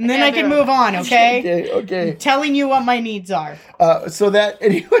cookie, and then Yeah, I can do it. move on. Okay. Okay. I'm telling you what my needs are. So that,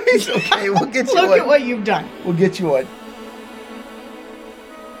 anyways, okay, we'll get you Look one. at what you've done. We'll get you one.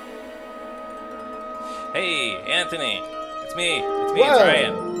 Hey, Anthony. It's me. It's Whoa.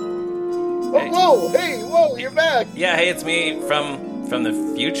 Ryan. whoa, hey, whoa, you're back. Yeah, hey, it's me from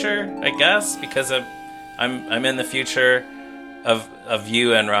the future, I guess, because I'm in the future of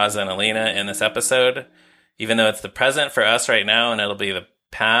you and Raza and Alina in this episode, even though it's the present for us right now, and it'll be the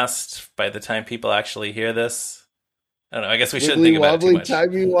past by the time people actually hear this. I don't know. I guess we shouldn't think about it too much.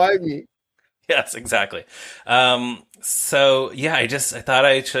 Timey-wimey. Yes, exactly. So yeah, I thought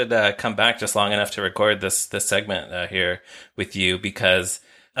I should come back just long enough to record this segment here with you, because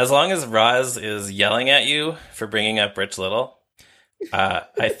as long as Roz is yelling at you for bringing up Rich Little,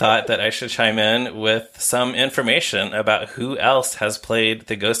 I thought that I should chime in with some information about who else has played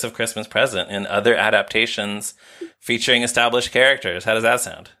the Ghost of Christmas Present in other adaptations featuring established characters. How does that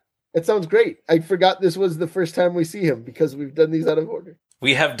sound? It sounds great. I forgot this was the first time we see him because we've done these out of order.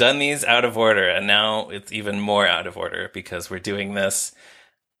 We have done these out of order, and now it's even more out of order because we're doing this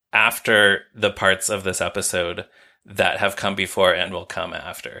after the parts of this episode that have come before and will come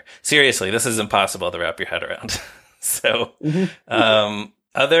after. Seriously, this is impossible to wrap your head around. So,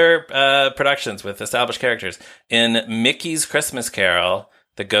 other productions with established characters. In Mickey's Christmas Carol,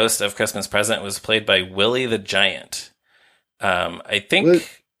 the Ghost of Christmas Present was played by Willie the Giant. I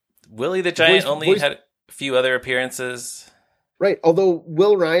think Willie the Giant only had a few other appearances. Right, although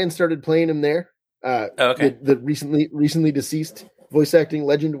Will Ryan started playing him there. Okay. The recently deceased voice acting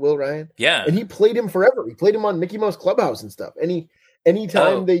legend Will Ryan. Yeah. And he played him forever. He played him on Mickey Mouse Clubhouse and stuff.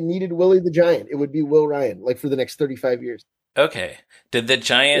 Anytime they needed Willie the Giant, it would be Will Ryan, like for the next 35 years. Okay. Did the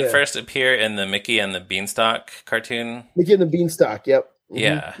Giant first appear in the Mickey and the Beanstalk cartoon? Mickey and the Beanstalk, yep. Mm-hmm.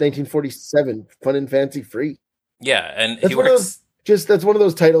 Yeah. 1947, Fun and Fancy Free. Yeah, and That's he works... That's one of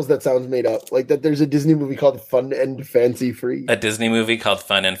those titles that sounds made up. Like that there's a Disney movie called Fun and Fancy Free. A Disney movie called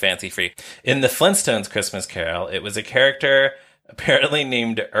Fun and Fancy Free. In the Flintstones Christmas Carol, it was a character apparently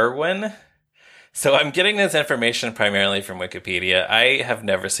named Irwin. So I'm getting this information primarily from Wikipedia. I have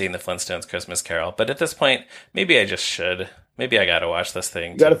never seen the Flintstones Christmas Carol, but at this point, maybe I just should. Maybe I gotta watch this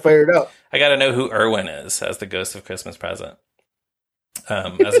thing. You gotta fire it up. I gotta know who Irwin is as the Ghost of Christmas Present.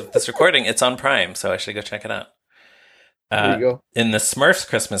 As of this recording, it's on Prime, so I should go check it out. There you go. In the Smurfs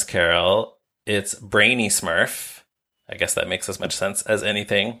Christmas Carol, it's Brainy Smurf. I guess that makes as much sense as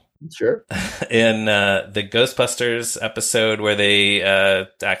anything. Sure. In the Ghostbusters episode where they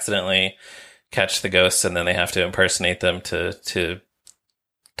accidentally catch the ghosts and then they have to impersonate them to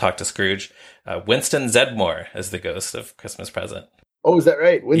talk to Scrooge, Winston Zedmore is the Ghost of Christmas Present. Oh, is that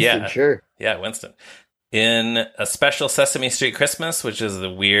right? Winston, yeah. Sure. Yeah, Winston. In a special Sesame Street Christmas, which is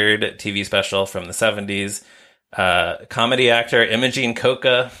the weird TV special from the 70s, comedy actor Imogene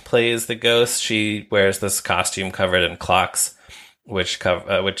Coca plays the ghost. She wears this costume covered in clocks, which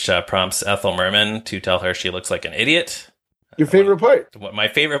prompts Ethel Merman to tell her she looks like an idiot. Your favorite part? My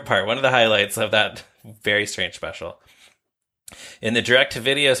favorite part, one of the highlights of that very strange special. In the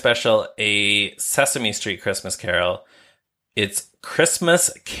direct-to-video special, A Sesame Street Christmas Carol, it's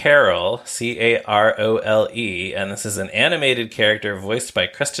Christmas Carol, Carole, and this is an animated character voiced by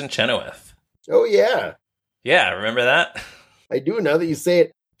Kristen Chenoweth. Oh, yeah. Yeah, remember that? I do, now that you say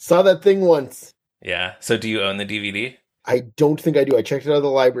it. Saw that thing once. Yeah. So do you own the DVD? I don't think I do. I checked it out of the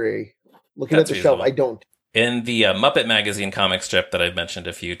library. Looking That's at the shelf, reasonable. I don't. In the Muppet Magazine comic strip that I've mentioned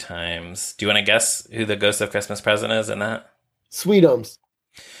a few times, do you want to guess who the Ghost of Christmas Present is in that? Sweetums.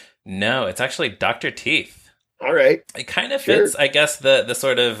 No, it's actually Dr. Teeth. All right. It kind of fits, I guess, the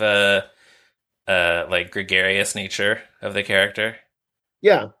sort of like gregarious nature of the character.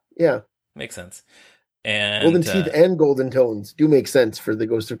 Yeah. Makes sense. And golden teeth and golden tones do make sense for the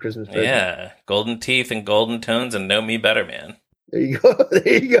Ghost of Christmas Present. Yeah, golden teeth and golden tones and know me better, man. There you go.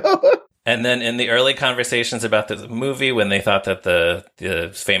 There you go. And then in the early conversations about this movie, when they thought that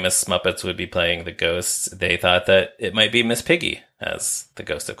the famous Muppets would be playing the ghosts, they thought that it might be Miss Piggy as the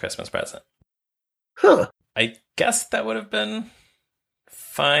Ghost of Christmas Present. Huh. I guess that would have been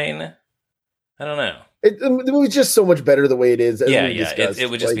fine. I don't know. It was just so much better the way it is. Yeah. It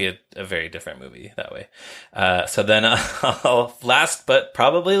would just be a very different movie that way. So then, last but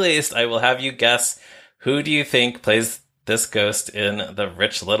probably least, I will have you guess, who do you think plays this ghost in the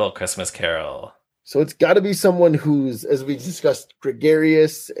Rich Little Christmas Carol? So it's got to be someone who's, as we discussed,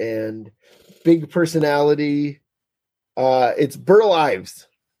 gregarious and big personality. It's Burl Ives.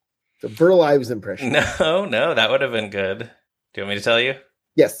 It's a Burl Ives impression. No, that would have been good. Do you want me to tell you?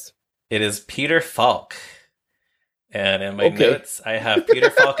 Yes. It is Peter Falk. And in my notes, I have Peter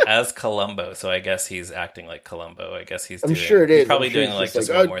Falk as Columbo. So I guess he's acting like Columbo. I guess he's sure it is. He's probably I'm sure doing like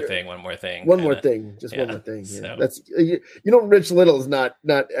just one more thing. One more thing. One more thing. Yeah. That's Rich Little's not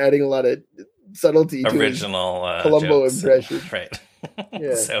adding a lot of subtlety to original Columbo jokes. impression. Right.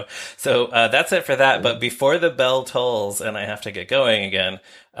 Yeah. So that's it for that. But before the bell tolls and I have to get going again,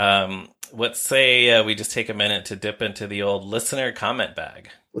 let's say we just take a minute to dip into the old listener comment bag.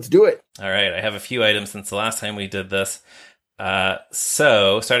 Let's do it. All right. I have a few items since the last time we did this.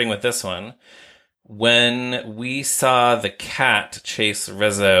 So starting with this one, when we saw the cat chase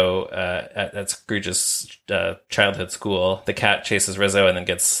Rizzo at Scrooge's childhood school, the cat chases Rizzo and then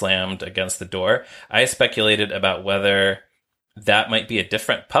gets slammed against the door. I speculated about whether that might be a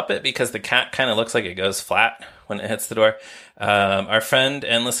different puppet because the cat kind of looks like it goes flat when it hits the door. Our friend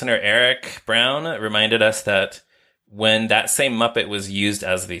and listener Eric Brown reminded us that when that same Muppet was used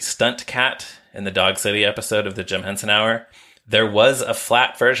as the stunt cat in the Dog City episode of the Jim Henson Hour, there was a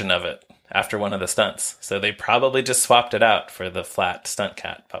flat version of it after one of the stunts. So they probably just swapped it out for the flat stunt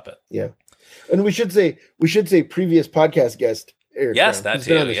cat puppet. Yeah. And we should say previous podcast guest, Eric. Yes, Brown. that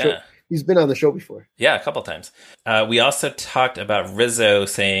too, yeah. He's been on the show before. Yeah, a couple times. We also talked about Rizzo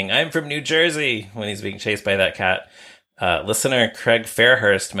saying, "I'm from New Jersey," when he's being chased by that cat. Listener Craig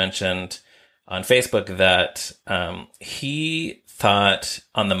Fairhurst mentioned on Facebook that he thought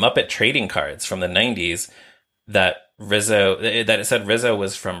on the Muppet trading cards from the 90s that it said Rizzo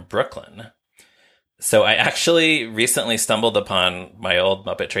was from Brooklyn. So I actually recently stumbled upon my old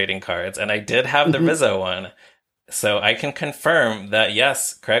Muppet trading cards, and I did have the Rizzo one. So I can confirm that,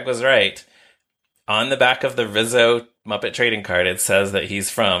 yes, Craig was right. On the back of the Rizzo Muppet trading card, it says that he's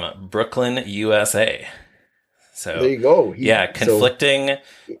from Brooklyn, USA. So there you go. Conflicting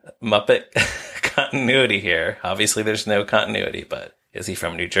Muppet continuity here. Obviously, there's no continuity, but is he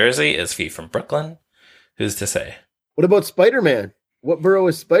from New Jersey? Is he from Brooklyn? Who's to say? What about Spider-Man? What borough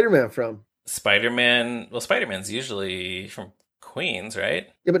is Spider-Man from? Spider-Man's usually from Queens, right?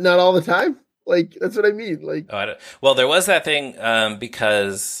 Yeah, but not all the time. Like, that's what I mean. Like, there was that thing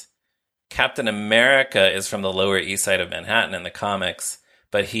because Captain America is from the Lower East Side of Manhattan in the comics,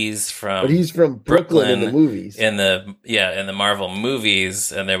 but he's from Brooklyn in the movies. In the Marvel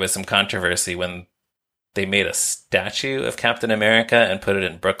movies, and there was some controversy when they made a statue of Captain America and put it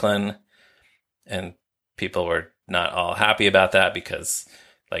in Brooklyn, and people were not all happy about that because,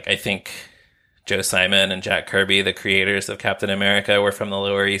 like, I think Joe Simon and Jack Kirby, the creators of Captain America, were from the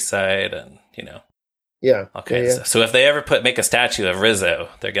Lower East Side, and yeah, all kinds of stuff. So if they ever make a statue of Rizzo,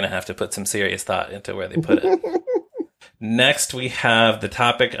 they're going to have to put some serious thought into where they put it. Next, we have the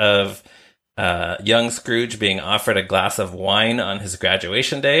topic of young Scrooge being offered a glass of wine on his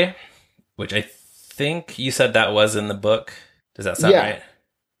graduation day, which I think you said that was in the book. Does that sound right?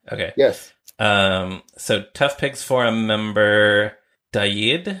 Okay. Yes. So Tough Pigs Forum member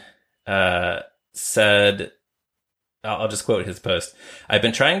Daid said, I'll just quote his post. "I've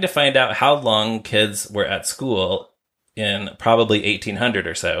been trying to find out how long kids were at school in probably 1800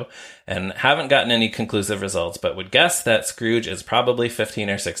 or so, and haven't gotten any conclusive results, but would guess that Scrooge is probably 15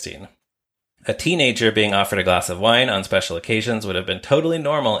 or 16. A teenager being offered a glass of wine on special occasions would have been totally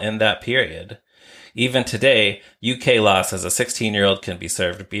normal in that period. Even today, UK law says a 16-year-old can be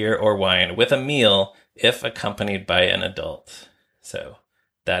served beer or wine with a meal if accompanied by an adult." So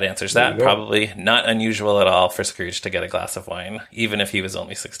that answers that. Probably not unusual at all for Scrooge to get a glass of wine, even if he was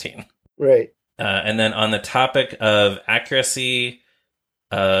only 16. Right. And then on the topic of the accuracy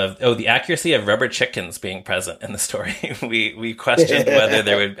of rubber chickens being present in the story, we questioned whether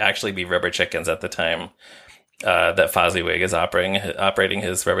there would actually be rubber chickens at the time that Fozziwig is operating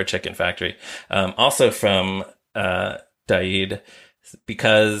his rubber chicken factory. Also from Daid,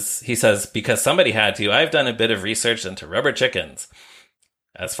 because he says, "Because somebody had to, I've done a bit of research into rubber chickens.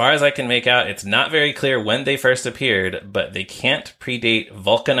 As far as I can make out, it's not very clear when they first appeared, but they can't predate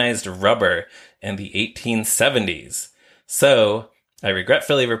vulcanized rubber in the 1870s. So I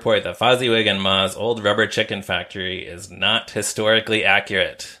regretfully report that Fozziwig and Ma's old rubber chicken factory is not historically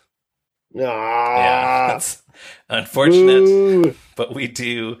accurate." Yeah, that's unfortunate, Ooh. but we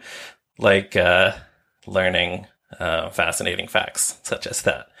do like learning fascinating facts such as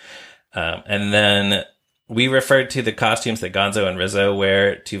that. And then we referred to the costumes that Gonzo and Rizzo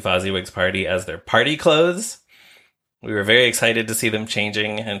wear to Fozziwig's party as their party clothes. We were very excited to see them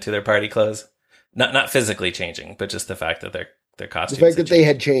changing into their party clothes. Not physically changing, but just the fact that their costumes. The fact that they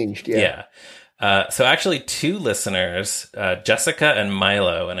had changed, yeah. So actually, two listeners, Jessica and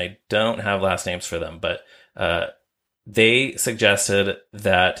Milo, and I don't have last names for them, but they suggested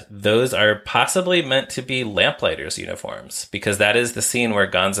that those are possibly meant to be lamplighters' uniforms, because that is the scene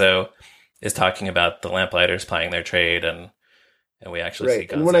where Gonzo is talking about the lamplighters plying their trade, and we actually see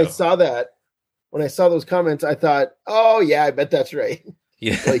Gonzo. And when I saw those comments, I thought, oh yeah, I bet that's right.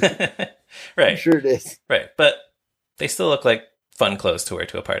 Yeah, right. I'm sure it is. Right, but they still look like fun clothes to wear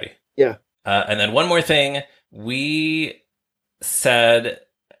to a party. Yeah. And then one more thing, we said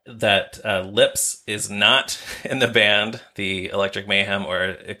that Lips is not in the band, the Electric Mayhem or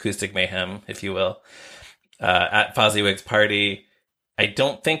Acoustic Mayhem, if you will, at Fozziwig's party. I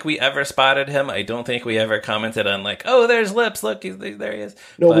don't think we ever spotted him. I don't think we ever commented on like, oh, there's Lips. Look, there he is.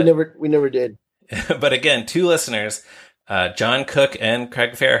 No, but, we never did. But again, 2 listeners, John Cook and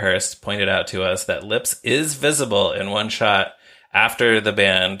Craig Fairhurst, pointed out to us that Lips is visible in one shot after the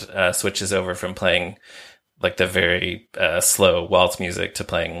band switches over from playing like the very slow waltz music to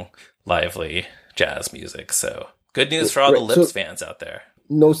playing lively jazz music. So good news for all the Lips fans out there.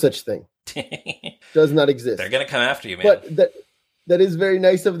 No such thing. Does not exist. They're going to come after you, man. But that is very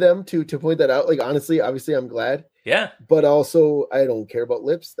nice of them to point that out. Like, honestly, obviously, I'm glad. Yeah. But also, I don't care about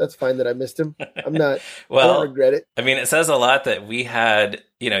Lips. That's fine that I missed him. I'm not. Well, I don't regret it. I mean, it says a lot that we had,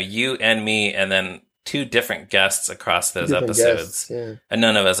 you and me, and then 2 different guests across those episodes. Guests, yeah. And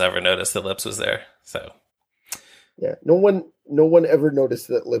none of us ever noticed that Lips was there. So. Yeah. No one ever noticed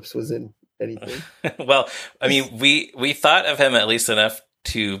that Lips was in anything. Well, I mean, we thought of him at least enough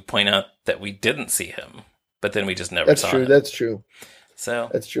to point out that we didn't see him, but then we just never saw him. That's true. So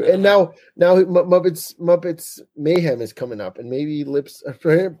that's true. And now Muppets Mayhem is coming up, and maybe Lips.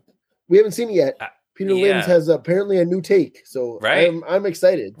 We haven't seen it yet. Peter Linz has apparently a new take, so right. I'm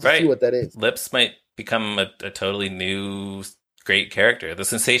excited to see what that is. Lips might become a totally new, great character, the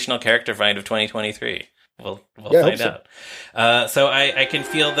sensational character find of 2023. We'll find out. So I can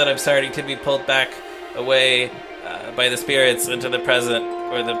feel that I'm starting to be pulled back away by the spirits into the present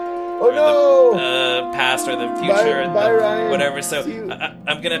or the past or the future Ryan. Whatever. So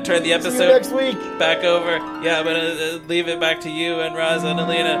I'm going to turn the episode next week. back over. Yeah, I'm going to leave it back to you and Roz and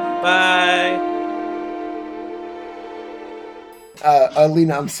Alina. Bye.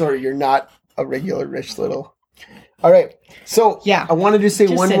 Alina, I'm sorry, you're not a regular Rich Little. All right. So yeah, I wanted to say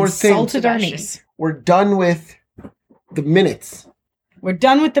just one more thing. Insulted our niece. We're done with the minutes. We're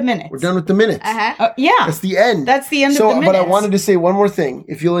done with the minutes. Yeah. That's the end. That's the end of the minutes. But I wanted to say one more thing,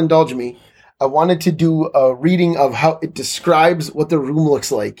 if you'll indulge me. I wanted to do a reading of how it describes what the room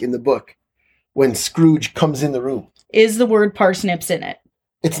looks like in the book when Scrooge comes in the room. Is the word parsnips in it?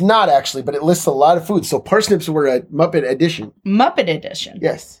 It's not actually, but it lists a lot of food. So parsnips were a Muppet edition. Muppet edition.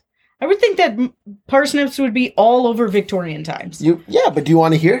 Yes. I would think that parsnips would be all over Victorian times. But do you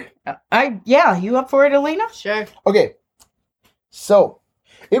want to hear? You up for it, Alina? Sure. Okay. So,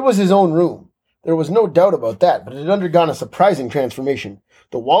 it was his own room. There was no doubt about that, but it had undergone a surprising transformation.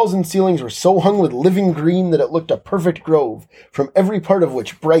 The walls and ceilings were so hung with living green that it looked a perfect grove, from every part of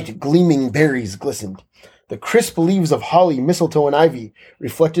which bright, gleaming berries glistened. The crisp leaves of holly, mistletoe, and ivy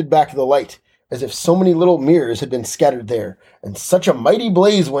reflected back the light, as if so many little mirrors had been scattered there, and such a mighty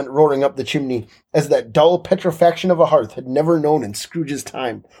blaze went roaring up the chimney as that dull petrifaction of a hearth had never known in Scrooge's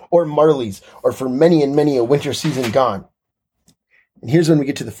time, or Marley's, or for many and many a winter season gone. And here's when we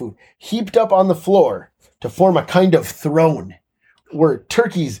get to the food. Heaped up on the floor to form a kind of throne were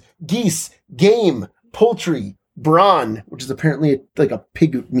turkeys, geese, game, poultry, brawn, which is apparently like a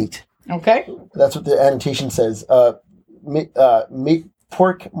pig meat. Okay. That's what the annotation says.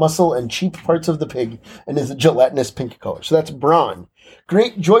 Pork, muscle, and cheap parts of the pig, and is a gelatinous pink color. So that's brawn.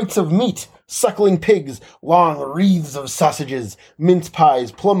 Great joints of meat, suckling pigs, long wreaths of sausages, mince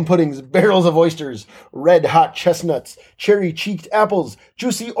pies, plum puddings, barrels of oysters, red-hot chestnuts, cherry-cheeked apples,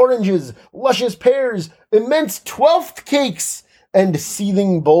 juicy oranges, luscious pears, immense 12th cakes, and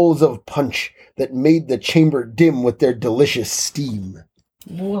seething bowls of punch that made the chamber dim with their delicious steam.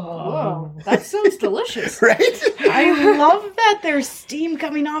 Whoa, that sounds delicious. Right? I love that there's steam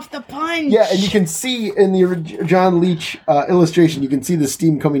coming off the punch. Yeah, and you can see in the John Leach illustration, you can see the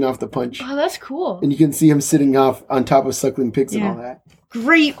steam coming off the punch. Oh, that's cool. And you can see him sitting on top of suckling pigs and all that.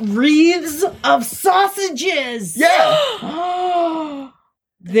 Great wreaths of sausages. Yeah.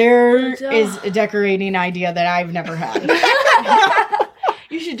 There is a decorating idea that I've never had.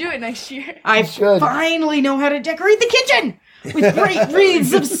 You should do it next year. I finally know how to decorate the kitchen with great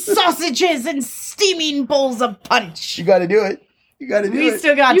wreaths of sausages and steaming bowls of punch. You got to do it. We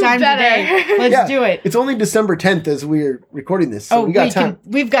still got time today. Let's do it. It's only December 10th as we're recording this, so we got time.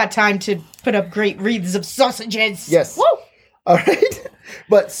 We've got time to put up great wreaths of sausages. Yes. Woo! All right.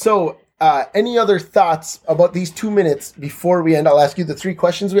 But so, any other thoughts about these 2 minutes before we end? I'll ask you the 3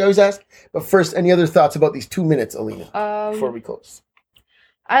 questions we always ask. But first, any other thoughts about these 2 minutes, Alina, before we close?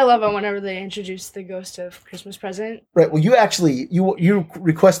 I love it whenever they introduce the Ghost of Christmas Present. Right. Well, you actually, you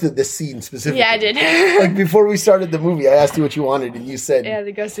requested this scene specifically. Yeah, I did. Like before we started the movie, I asked you what you wanted, and you said, "Yeah,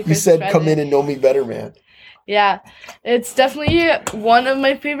 the Ghost of Christmas Present." You said, "Come in and know me better, man." Yeah, it's definitely one of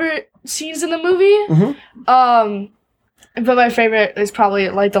my favorite scenes in the movie. Mm-hmm. But my favorite is probably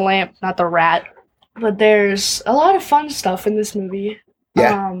Light the Lamp, not the rat. but there's a lot of fun stuff in this movie.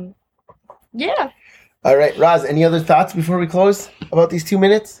 Yeah. Yeah. All right, Roz, any other thoughts before we close about these 2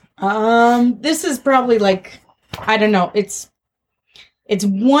 minutes? This is probably like, I don't know, it's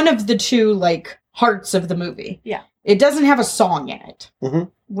one of the two like hearts of the movie. Yeah. It doesn't have a song in it. Mm-hmm.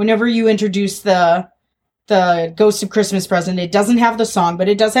 Whenever you introduce the Ghost of Christmas Present, it doesn't have the song, but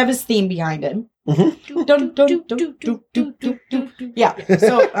it does have his theme behind it. Mm-hmm. Dun, dun, dun, dun, dun, dun, dun. Yeah.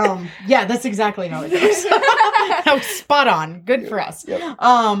 So, yeah, that's exactly how it goes. That was spot on. Good for us. Yep.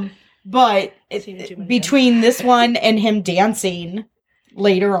 But Seen it too many between this one and him dancing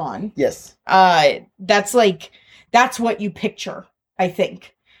later on, Yes. that's what you picture, I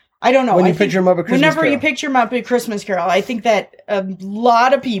think. I don't know. When I you think picture Muppet Christmas whenever Carol. you picture Muppet Christmas Carol, I think that a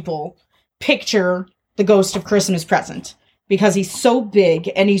lot of people picture the Ghost of Christmas Present because he's so big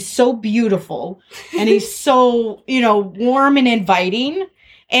and he's so beautiful and he's so, warm and inviting.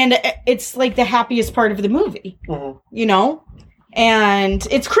 And it's like the happiest part of the movie, Mhm. And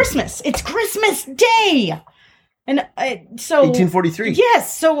it's Christmas. It's Christmas Day. And so 1843.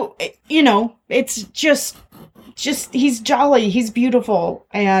 yes, so it's just he's jolly, he's beautiful,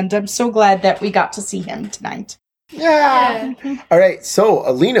 and I'm so glad that we got to see him tonight. Yeah. All right. So,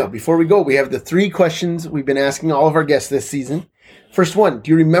 Alina, before we go, we have the 3 questions we've been asking all of our guests this season. First one,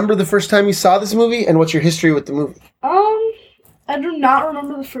 do you remember the first time you saw this movie, and what's your history with the movie? I do not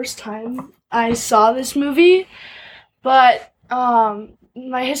remember the first time I saw this movie, but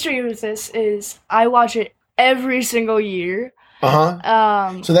my history with this is I watch it every single year.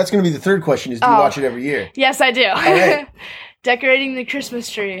 Uh-huh. So that's going to be the third question is, do you watch it every year? Yes, I do. right. Decorating the Christmas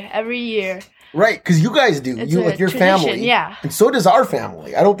tree every year. Right, because you guys do. It's You a with your tradition, family. yeah. And so does our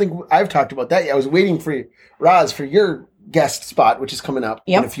family. I don't think I've talked about that yet. I was waiting for Roz for your guest spot, which is coming up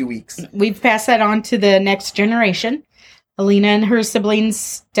in a few weeks. We've passed that on to the next generation. Alina and her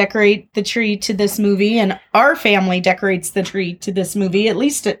siblings decorate the tree to this movie, and our family decorates the tree to this movie, at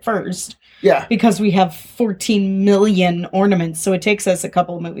least at first, Yeah. because we have 14 million ornaments, so it takes us a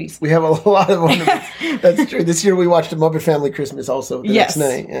couple of movies. We have a lot of ornaments. That's true. This year we watched a Muppet Family Christmas also the next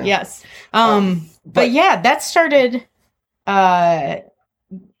night. Yeah. Yes. But yeah, that started.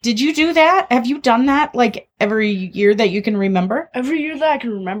 Did you do that? Have you done that like every year that you can remember? Every year that I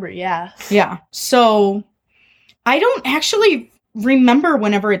can remember, yeah. Yeah. So I don't actually remember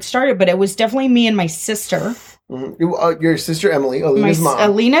whenever it started, but it was definitely me and my sister. Mm-hmm. Your sister Emily, Alina's mom.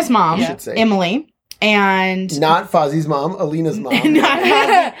 Alina's mom, You should say. Emily, and Not Fozzie's mom, Alina's mom.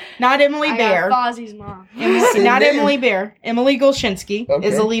 not Emily I Bear. got Fozzie's mom. Same Not name. Emily Bear. Emily Golshinsky is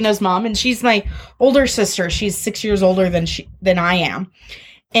Okay. Alina's mom, and she's my older sister. She's 6 years older than I am,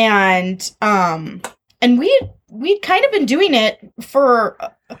 and we'd kind of been doing it for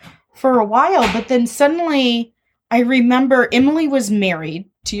a while, but then suddenly I remember Emily was married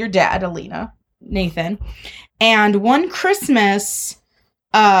to your dad, Alina, Nathan, and one Christmas,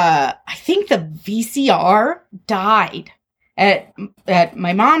 I think the VCR died at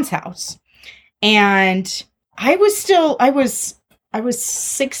my mom's house, and I was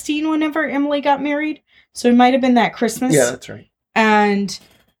 16 whenever Emily got married, so it might have been that Christmas. Yeah, that's right. And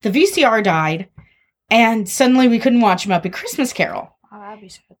the VCR died, and suddenly we couldn't watch Muppet Christmas Carol, Oh, that'd be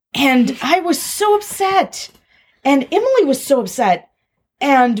sad. and I was so upset, and Emily was so upset,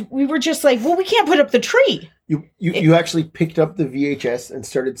 and we were just like, well, we can't put up the tree. You actually picked up the VHS and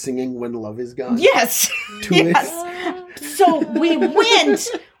started singing "When Love Is Gone." Yes. To Yes. So we went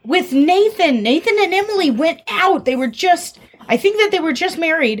with Nathan. Nathan and Emily went out. I think that they were just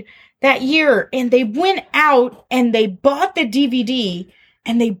married that year, and they went out and they bought the DVD,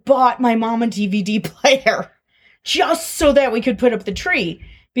 and they bought my mom a DVD player just so that we could put up the tree,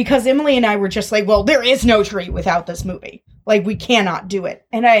 because Emily and I were just like, well, there is no tree without this movie. Like, we cannot do it.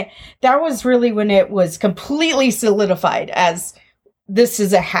 And that was really when it was completely solidified as this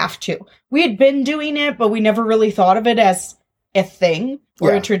is a have to. We had been doing it, but we never really thought of it as a thing or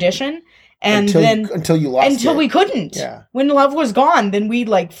Yeah. a tradition. And until you lost until it. we couldn't. Yeah. When love was gone, then we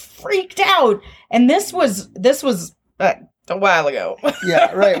like freaked out. And this was a while ago.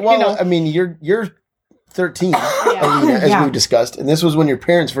 Yeah, right. Well, You know. I mean, you're 13, Yeah. Alina, as Yeah. we've discussed, and this was when your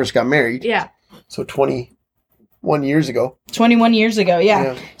parents first got married. Yeah. So 21 years ago. 21 years ago,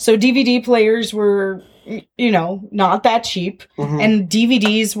 yeah. So DVD players were, not that cheap. Mhm. And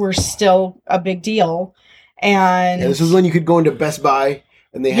DVDs were still a big deal. And Yeah, this was when you could go into Best Buy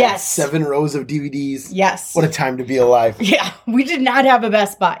and they had Yes. 7 rows of DVDs. yes. What a time to be alive. Yeah, we did not have a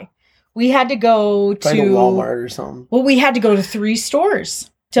Best Buy. We had to go Probably to to Walmart or something. Well, we had to go to 3 stores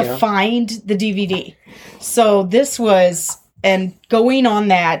to Yeah. find the DVD. So this was, and going on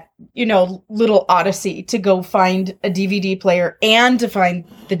that, little odyssey to go find a DVD player and to find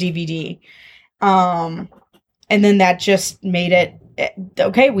the DVD. And then that just made it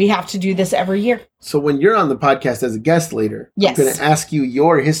okay. We have to do this every year. So when you're on the podcast as a guest later, Yes. I'm going to ask you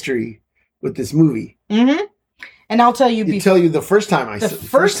your history with this movie. Mm-hmm. And I'll tell you Tell you the first time I the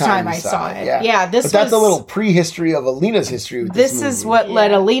first time I saw it. Yeah, this But that's was a little prehistory of Alina's history with this This movie. is what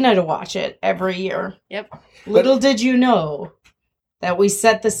led Yeah. Alina to watch it every year. Yep. Little did you know that we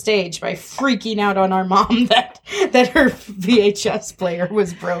set the stage by freaking out on our mom that her VHS player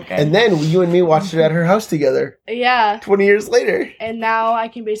was broken. And then you and me watched it at her house together Yeah. 20 years later. And now I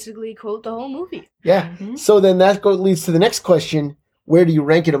can basically quote the whole movie. Yeah. Mhm. So then that leads to the next question. Where do you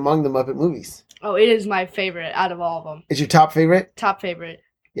rank it among the Muppet movies? Oh, it is my favorite out of all of them. Is your top favorite? Top favorite.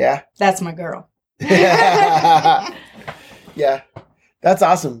 Yeah. That's my girl. Yeah. That's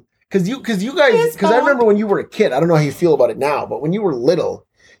awesome. Because you guys, Yes, because I Mom. remember when you were a kid, I don't know how you feel about it now, but when you were little,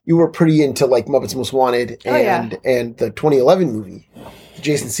 you were pretty into like Muppets Most Wanted Oh, yeah. and the 2011 movie, the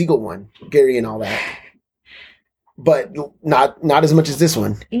Jason Segel one, Gary and all that. But not as much as this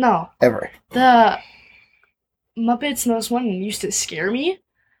one, No. ever. The Muppets Most Wanted used to scare me.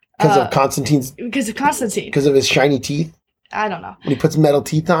 Because of Constantine's, Because of Constantine. because of his shiny teeth, I don't know. when he puts metal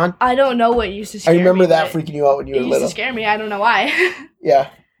teeth on. I don't know what used to I scare me. remember that but freaking you out when you It were used little. to scare me. I don't know why. Yeah.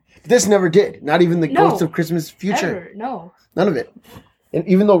 This never did. Not even the No. Ghost of Christmas Future. Ever. No. None of it. And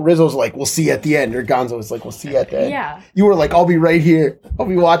even though Rizzo's like, we'll see you at the end, or Gonzo was like, we'll see you at the end. Yeah. You were like, I'll be right here. I'll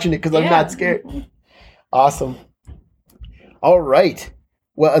be watching it because I'm Yeah. not scared. Awesome. All right.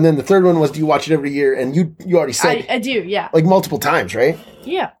 Well, and then the third one was, do you watch it every year? And you already said, I do, yeah. like multiple times, right?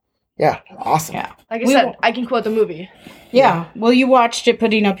 Yeah. Yeah. Awesome. Yeah. Like I We said, will- I can quote the movie. Yeah. Well, you watched it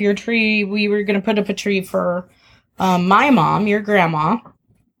putting up your tree. We were going to put up a tree for my mom, your grandma,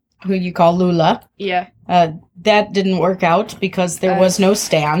 who you call Lula. Yeah. That didn't work out because there was no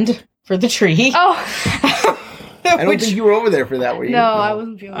stand for the tree. Oh, I don't think you were over there for that, were you? no, I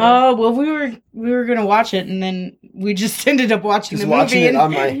wasn't feeling it. Oh well, we were gonna watch it, and then we just ended up watching Just the watching movie it and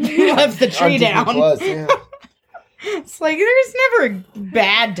on my left the on tree Disney down. Plus, yeah. It's like there's never a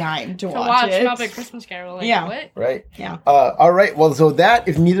bad time to To watch watch it. Muppet Christmas Carol. Like, Yeah. what? Right. Yeah. All right. Well, so that,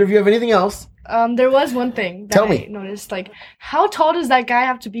 if neither of you have anything else, There was one thing that Tell I me. noticed. Like, how tall does that guy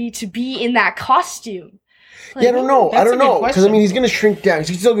have to be in that costume? Like, yeah, I don't know. that's I a don't good know. Because, I question. mean, he's going to shrink down.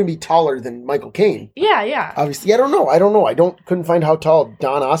 He's still going to be taller than Michael Caine. Yeah, yeah. Obviously. I don't know. I don't know. Couldn't find how tall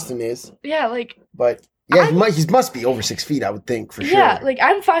Don Austin is. Yeah, like, But, yeah, he must be over 6 feet, I would think, for sure. yeah, like,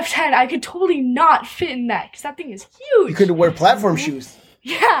 I'm 5'10". I could totally not fit in that, because that thing is huge. You could wear platform shoes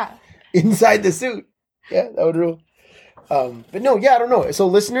Yeah. inside the suit. Yeah, that would rule. But no, yeah, I don't know. So,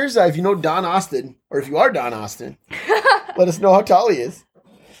 listeners, if you know Don Austin, or if you are Don Austin, let us know how tall he is.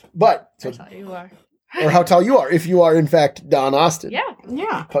 But, so, That's how you are. or how tall you are, if you are, in fact, Don Austin. Yeah.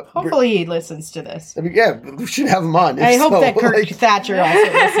 Yeah. But- Hopefully he listens to this. I mean, yeah, we should have him on. I if hope so, that Kirk like, Thatcher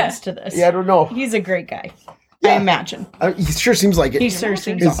also listens to this. yeah, I don't know. He's a great guy. Yeah. I imagine. He sure seems like it. He sure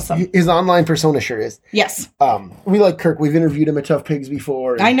seems his, awesome. his online persona sure is. Yes. We like Kirk. We've interviewed him at Tough Pigs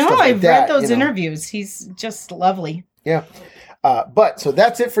before. and I know. stuff like I've that, read those you know. interviews. He's just lovely. Yeah. But so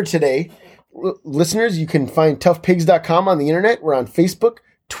that's it for today. Listeners, you can find toughpigs.com on the internet. We're on Facebook,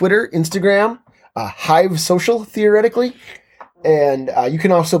 Twitter, Instagram, Hive Social, theoretically. And you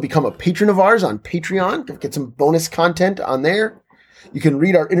can also become a patron of ours on Patreon. Get some bonus content on there. You can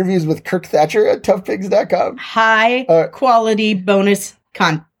read our interviews with Kirk Thatcher at toughpigs.com. High quality bonus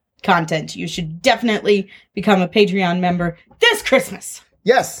content. You should definitely become a Patreon member this Christmas.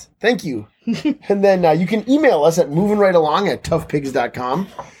 Yes, thank you. And then you can email us at movingrightalong at toughpigs.com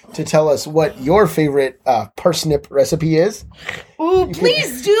to tell us what your favorite parsnip recipe is. Ooh,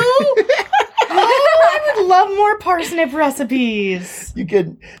 please do. I would love more parsnip recipes. You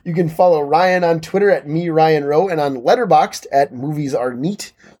can follow Ryan on Twitter at @me_Ryan_Rowe and on Letterboxd at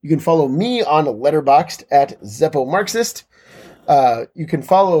 @moviesare_neat. You can follow me on Letterboxd at @ZeppoMarxist. You can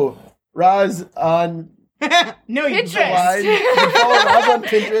follow Roz on No, you Pinterest. don't. You can follow Roz on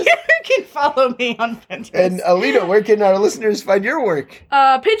Pinterest. You can follow me on Pinterest. And Alina, where can our listeners find your work?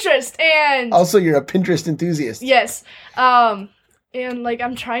 Pinterest and Also, you're a Pinterest enthusiast. yes. And like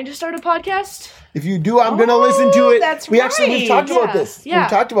I'm trying to start a podcast. If you do, I'm gonna listen to it. That's we've right. talked about Yeah, this. yeah. We've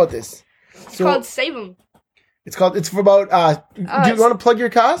talked about this. It's So called Save 'Em. it's for about. Do you want to plug your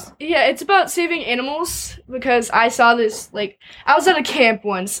cause? Yeah, it's about saving animals because I saw this, like, I was at a camp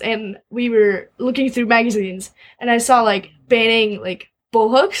once and we were looking through magazines and I saw, like, banning, like,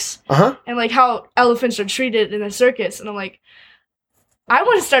 bullhooks and, like, how elephants are treated in a circus. And I'm like, I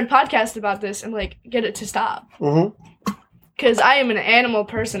want to start a podcast about this and, like, get it to stop. Mm-hmm. Because I am an animal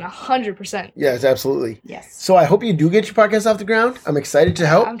person, 100%. Yes, absolutely. Yes. So I hope you do get your podcast off the ground. I'm excited to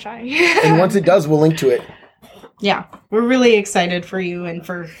help. I'm trying. And once it does, we'll link to it. Yeah, we're really excited for you and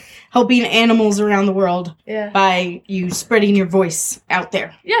for helping animals around the world Yeah. by you spreading your voice out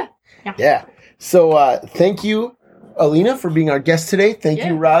there. Yeah. Yeah. So thank you, Alina, for being our guest today. Thank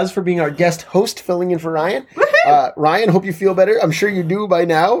you, Yeah. Roz, for being our guest host, filling in for Ryan. Ryan, hope you feel better. I'm sure you do by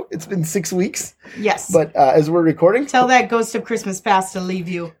now. It's been 6 weeks, Yes. but as we're recording, Tell that ghost of Christmas past to leave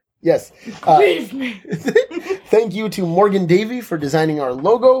you. yes. Leave me. Thank you to Morgan Davey for designing our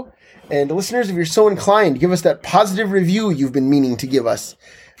logo. And listeners, if you're so inclined, give us that positive review you've been meaning to give us.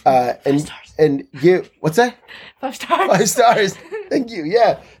 And give, what's that? 5 stars. 5 stars. Thank you.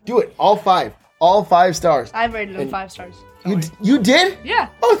 Yeah, do it. All 5. All 5 stars. I've rated them And 5 stars. You did? Yeah.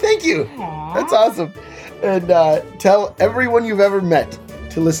 Oh, thank you. Aw. That's awesome. And tell everyone you've ever met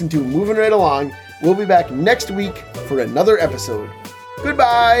to listen to Moving Right Along. We'll be back next week for another episode.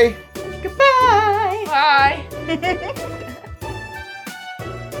 Goodbye. Goodbye. Bye.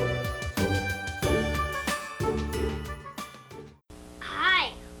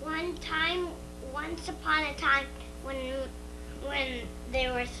 Hi. Once upon a time, when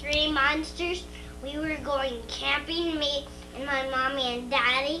there were 3 monsters, we were going camping, me and my mommy and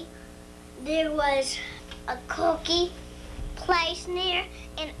daddy. There was a cookie place near,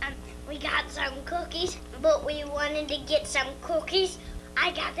 and we got some cookies, but we wanted to get some cookies.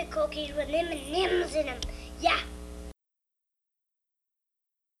 I got the cookies with M&M's in them. Yeah,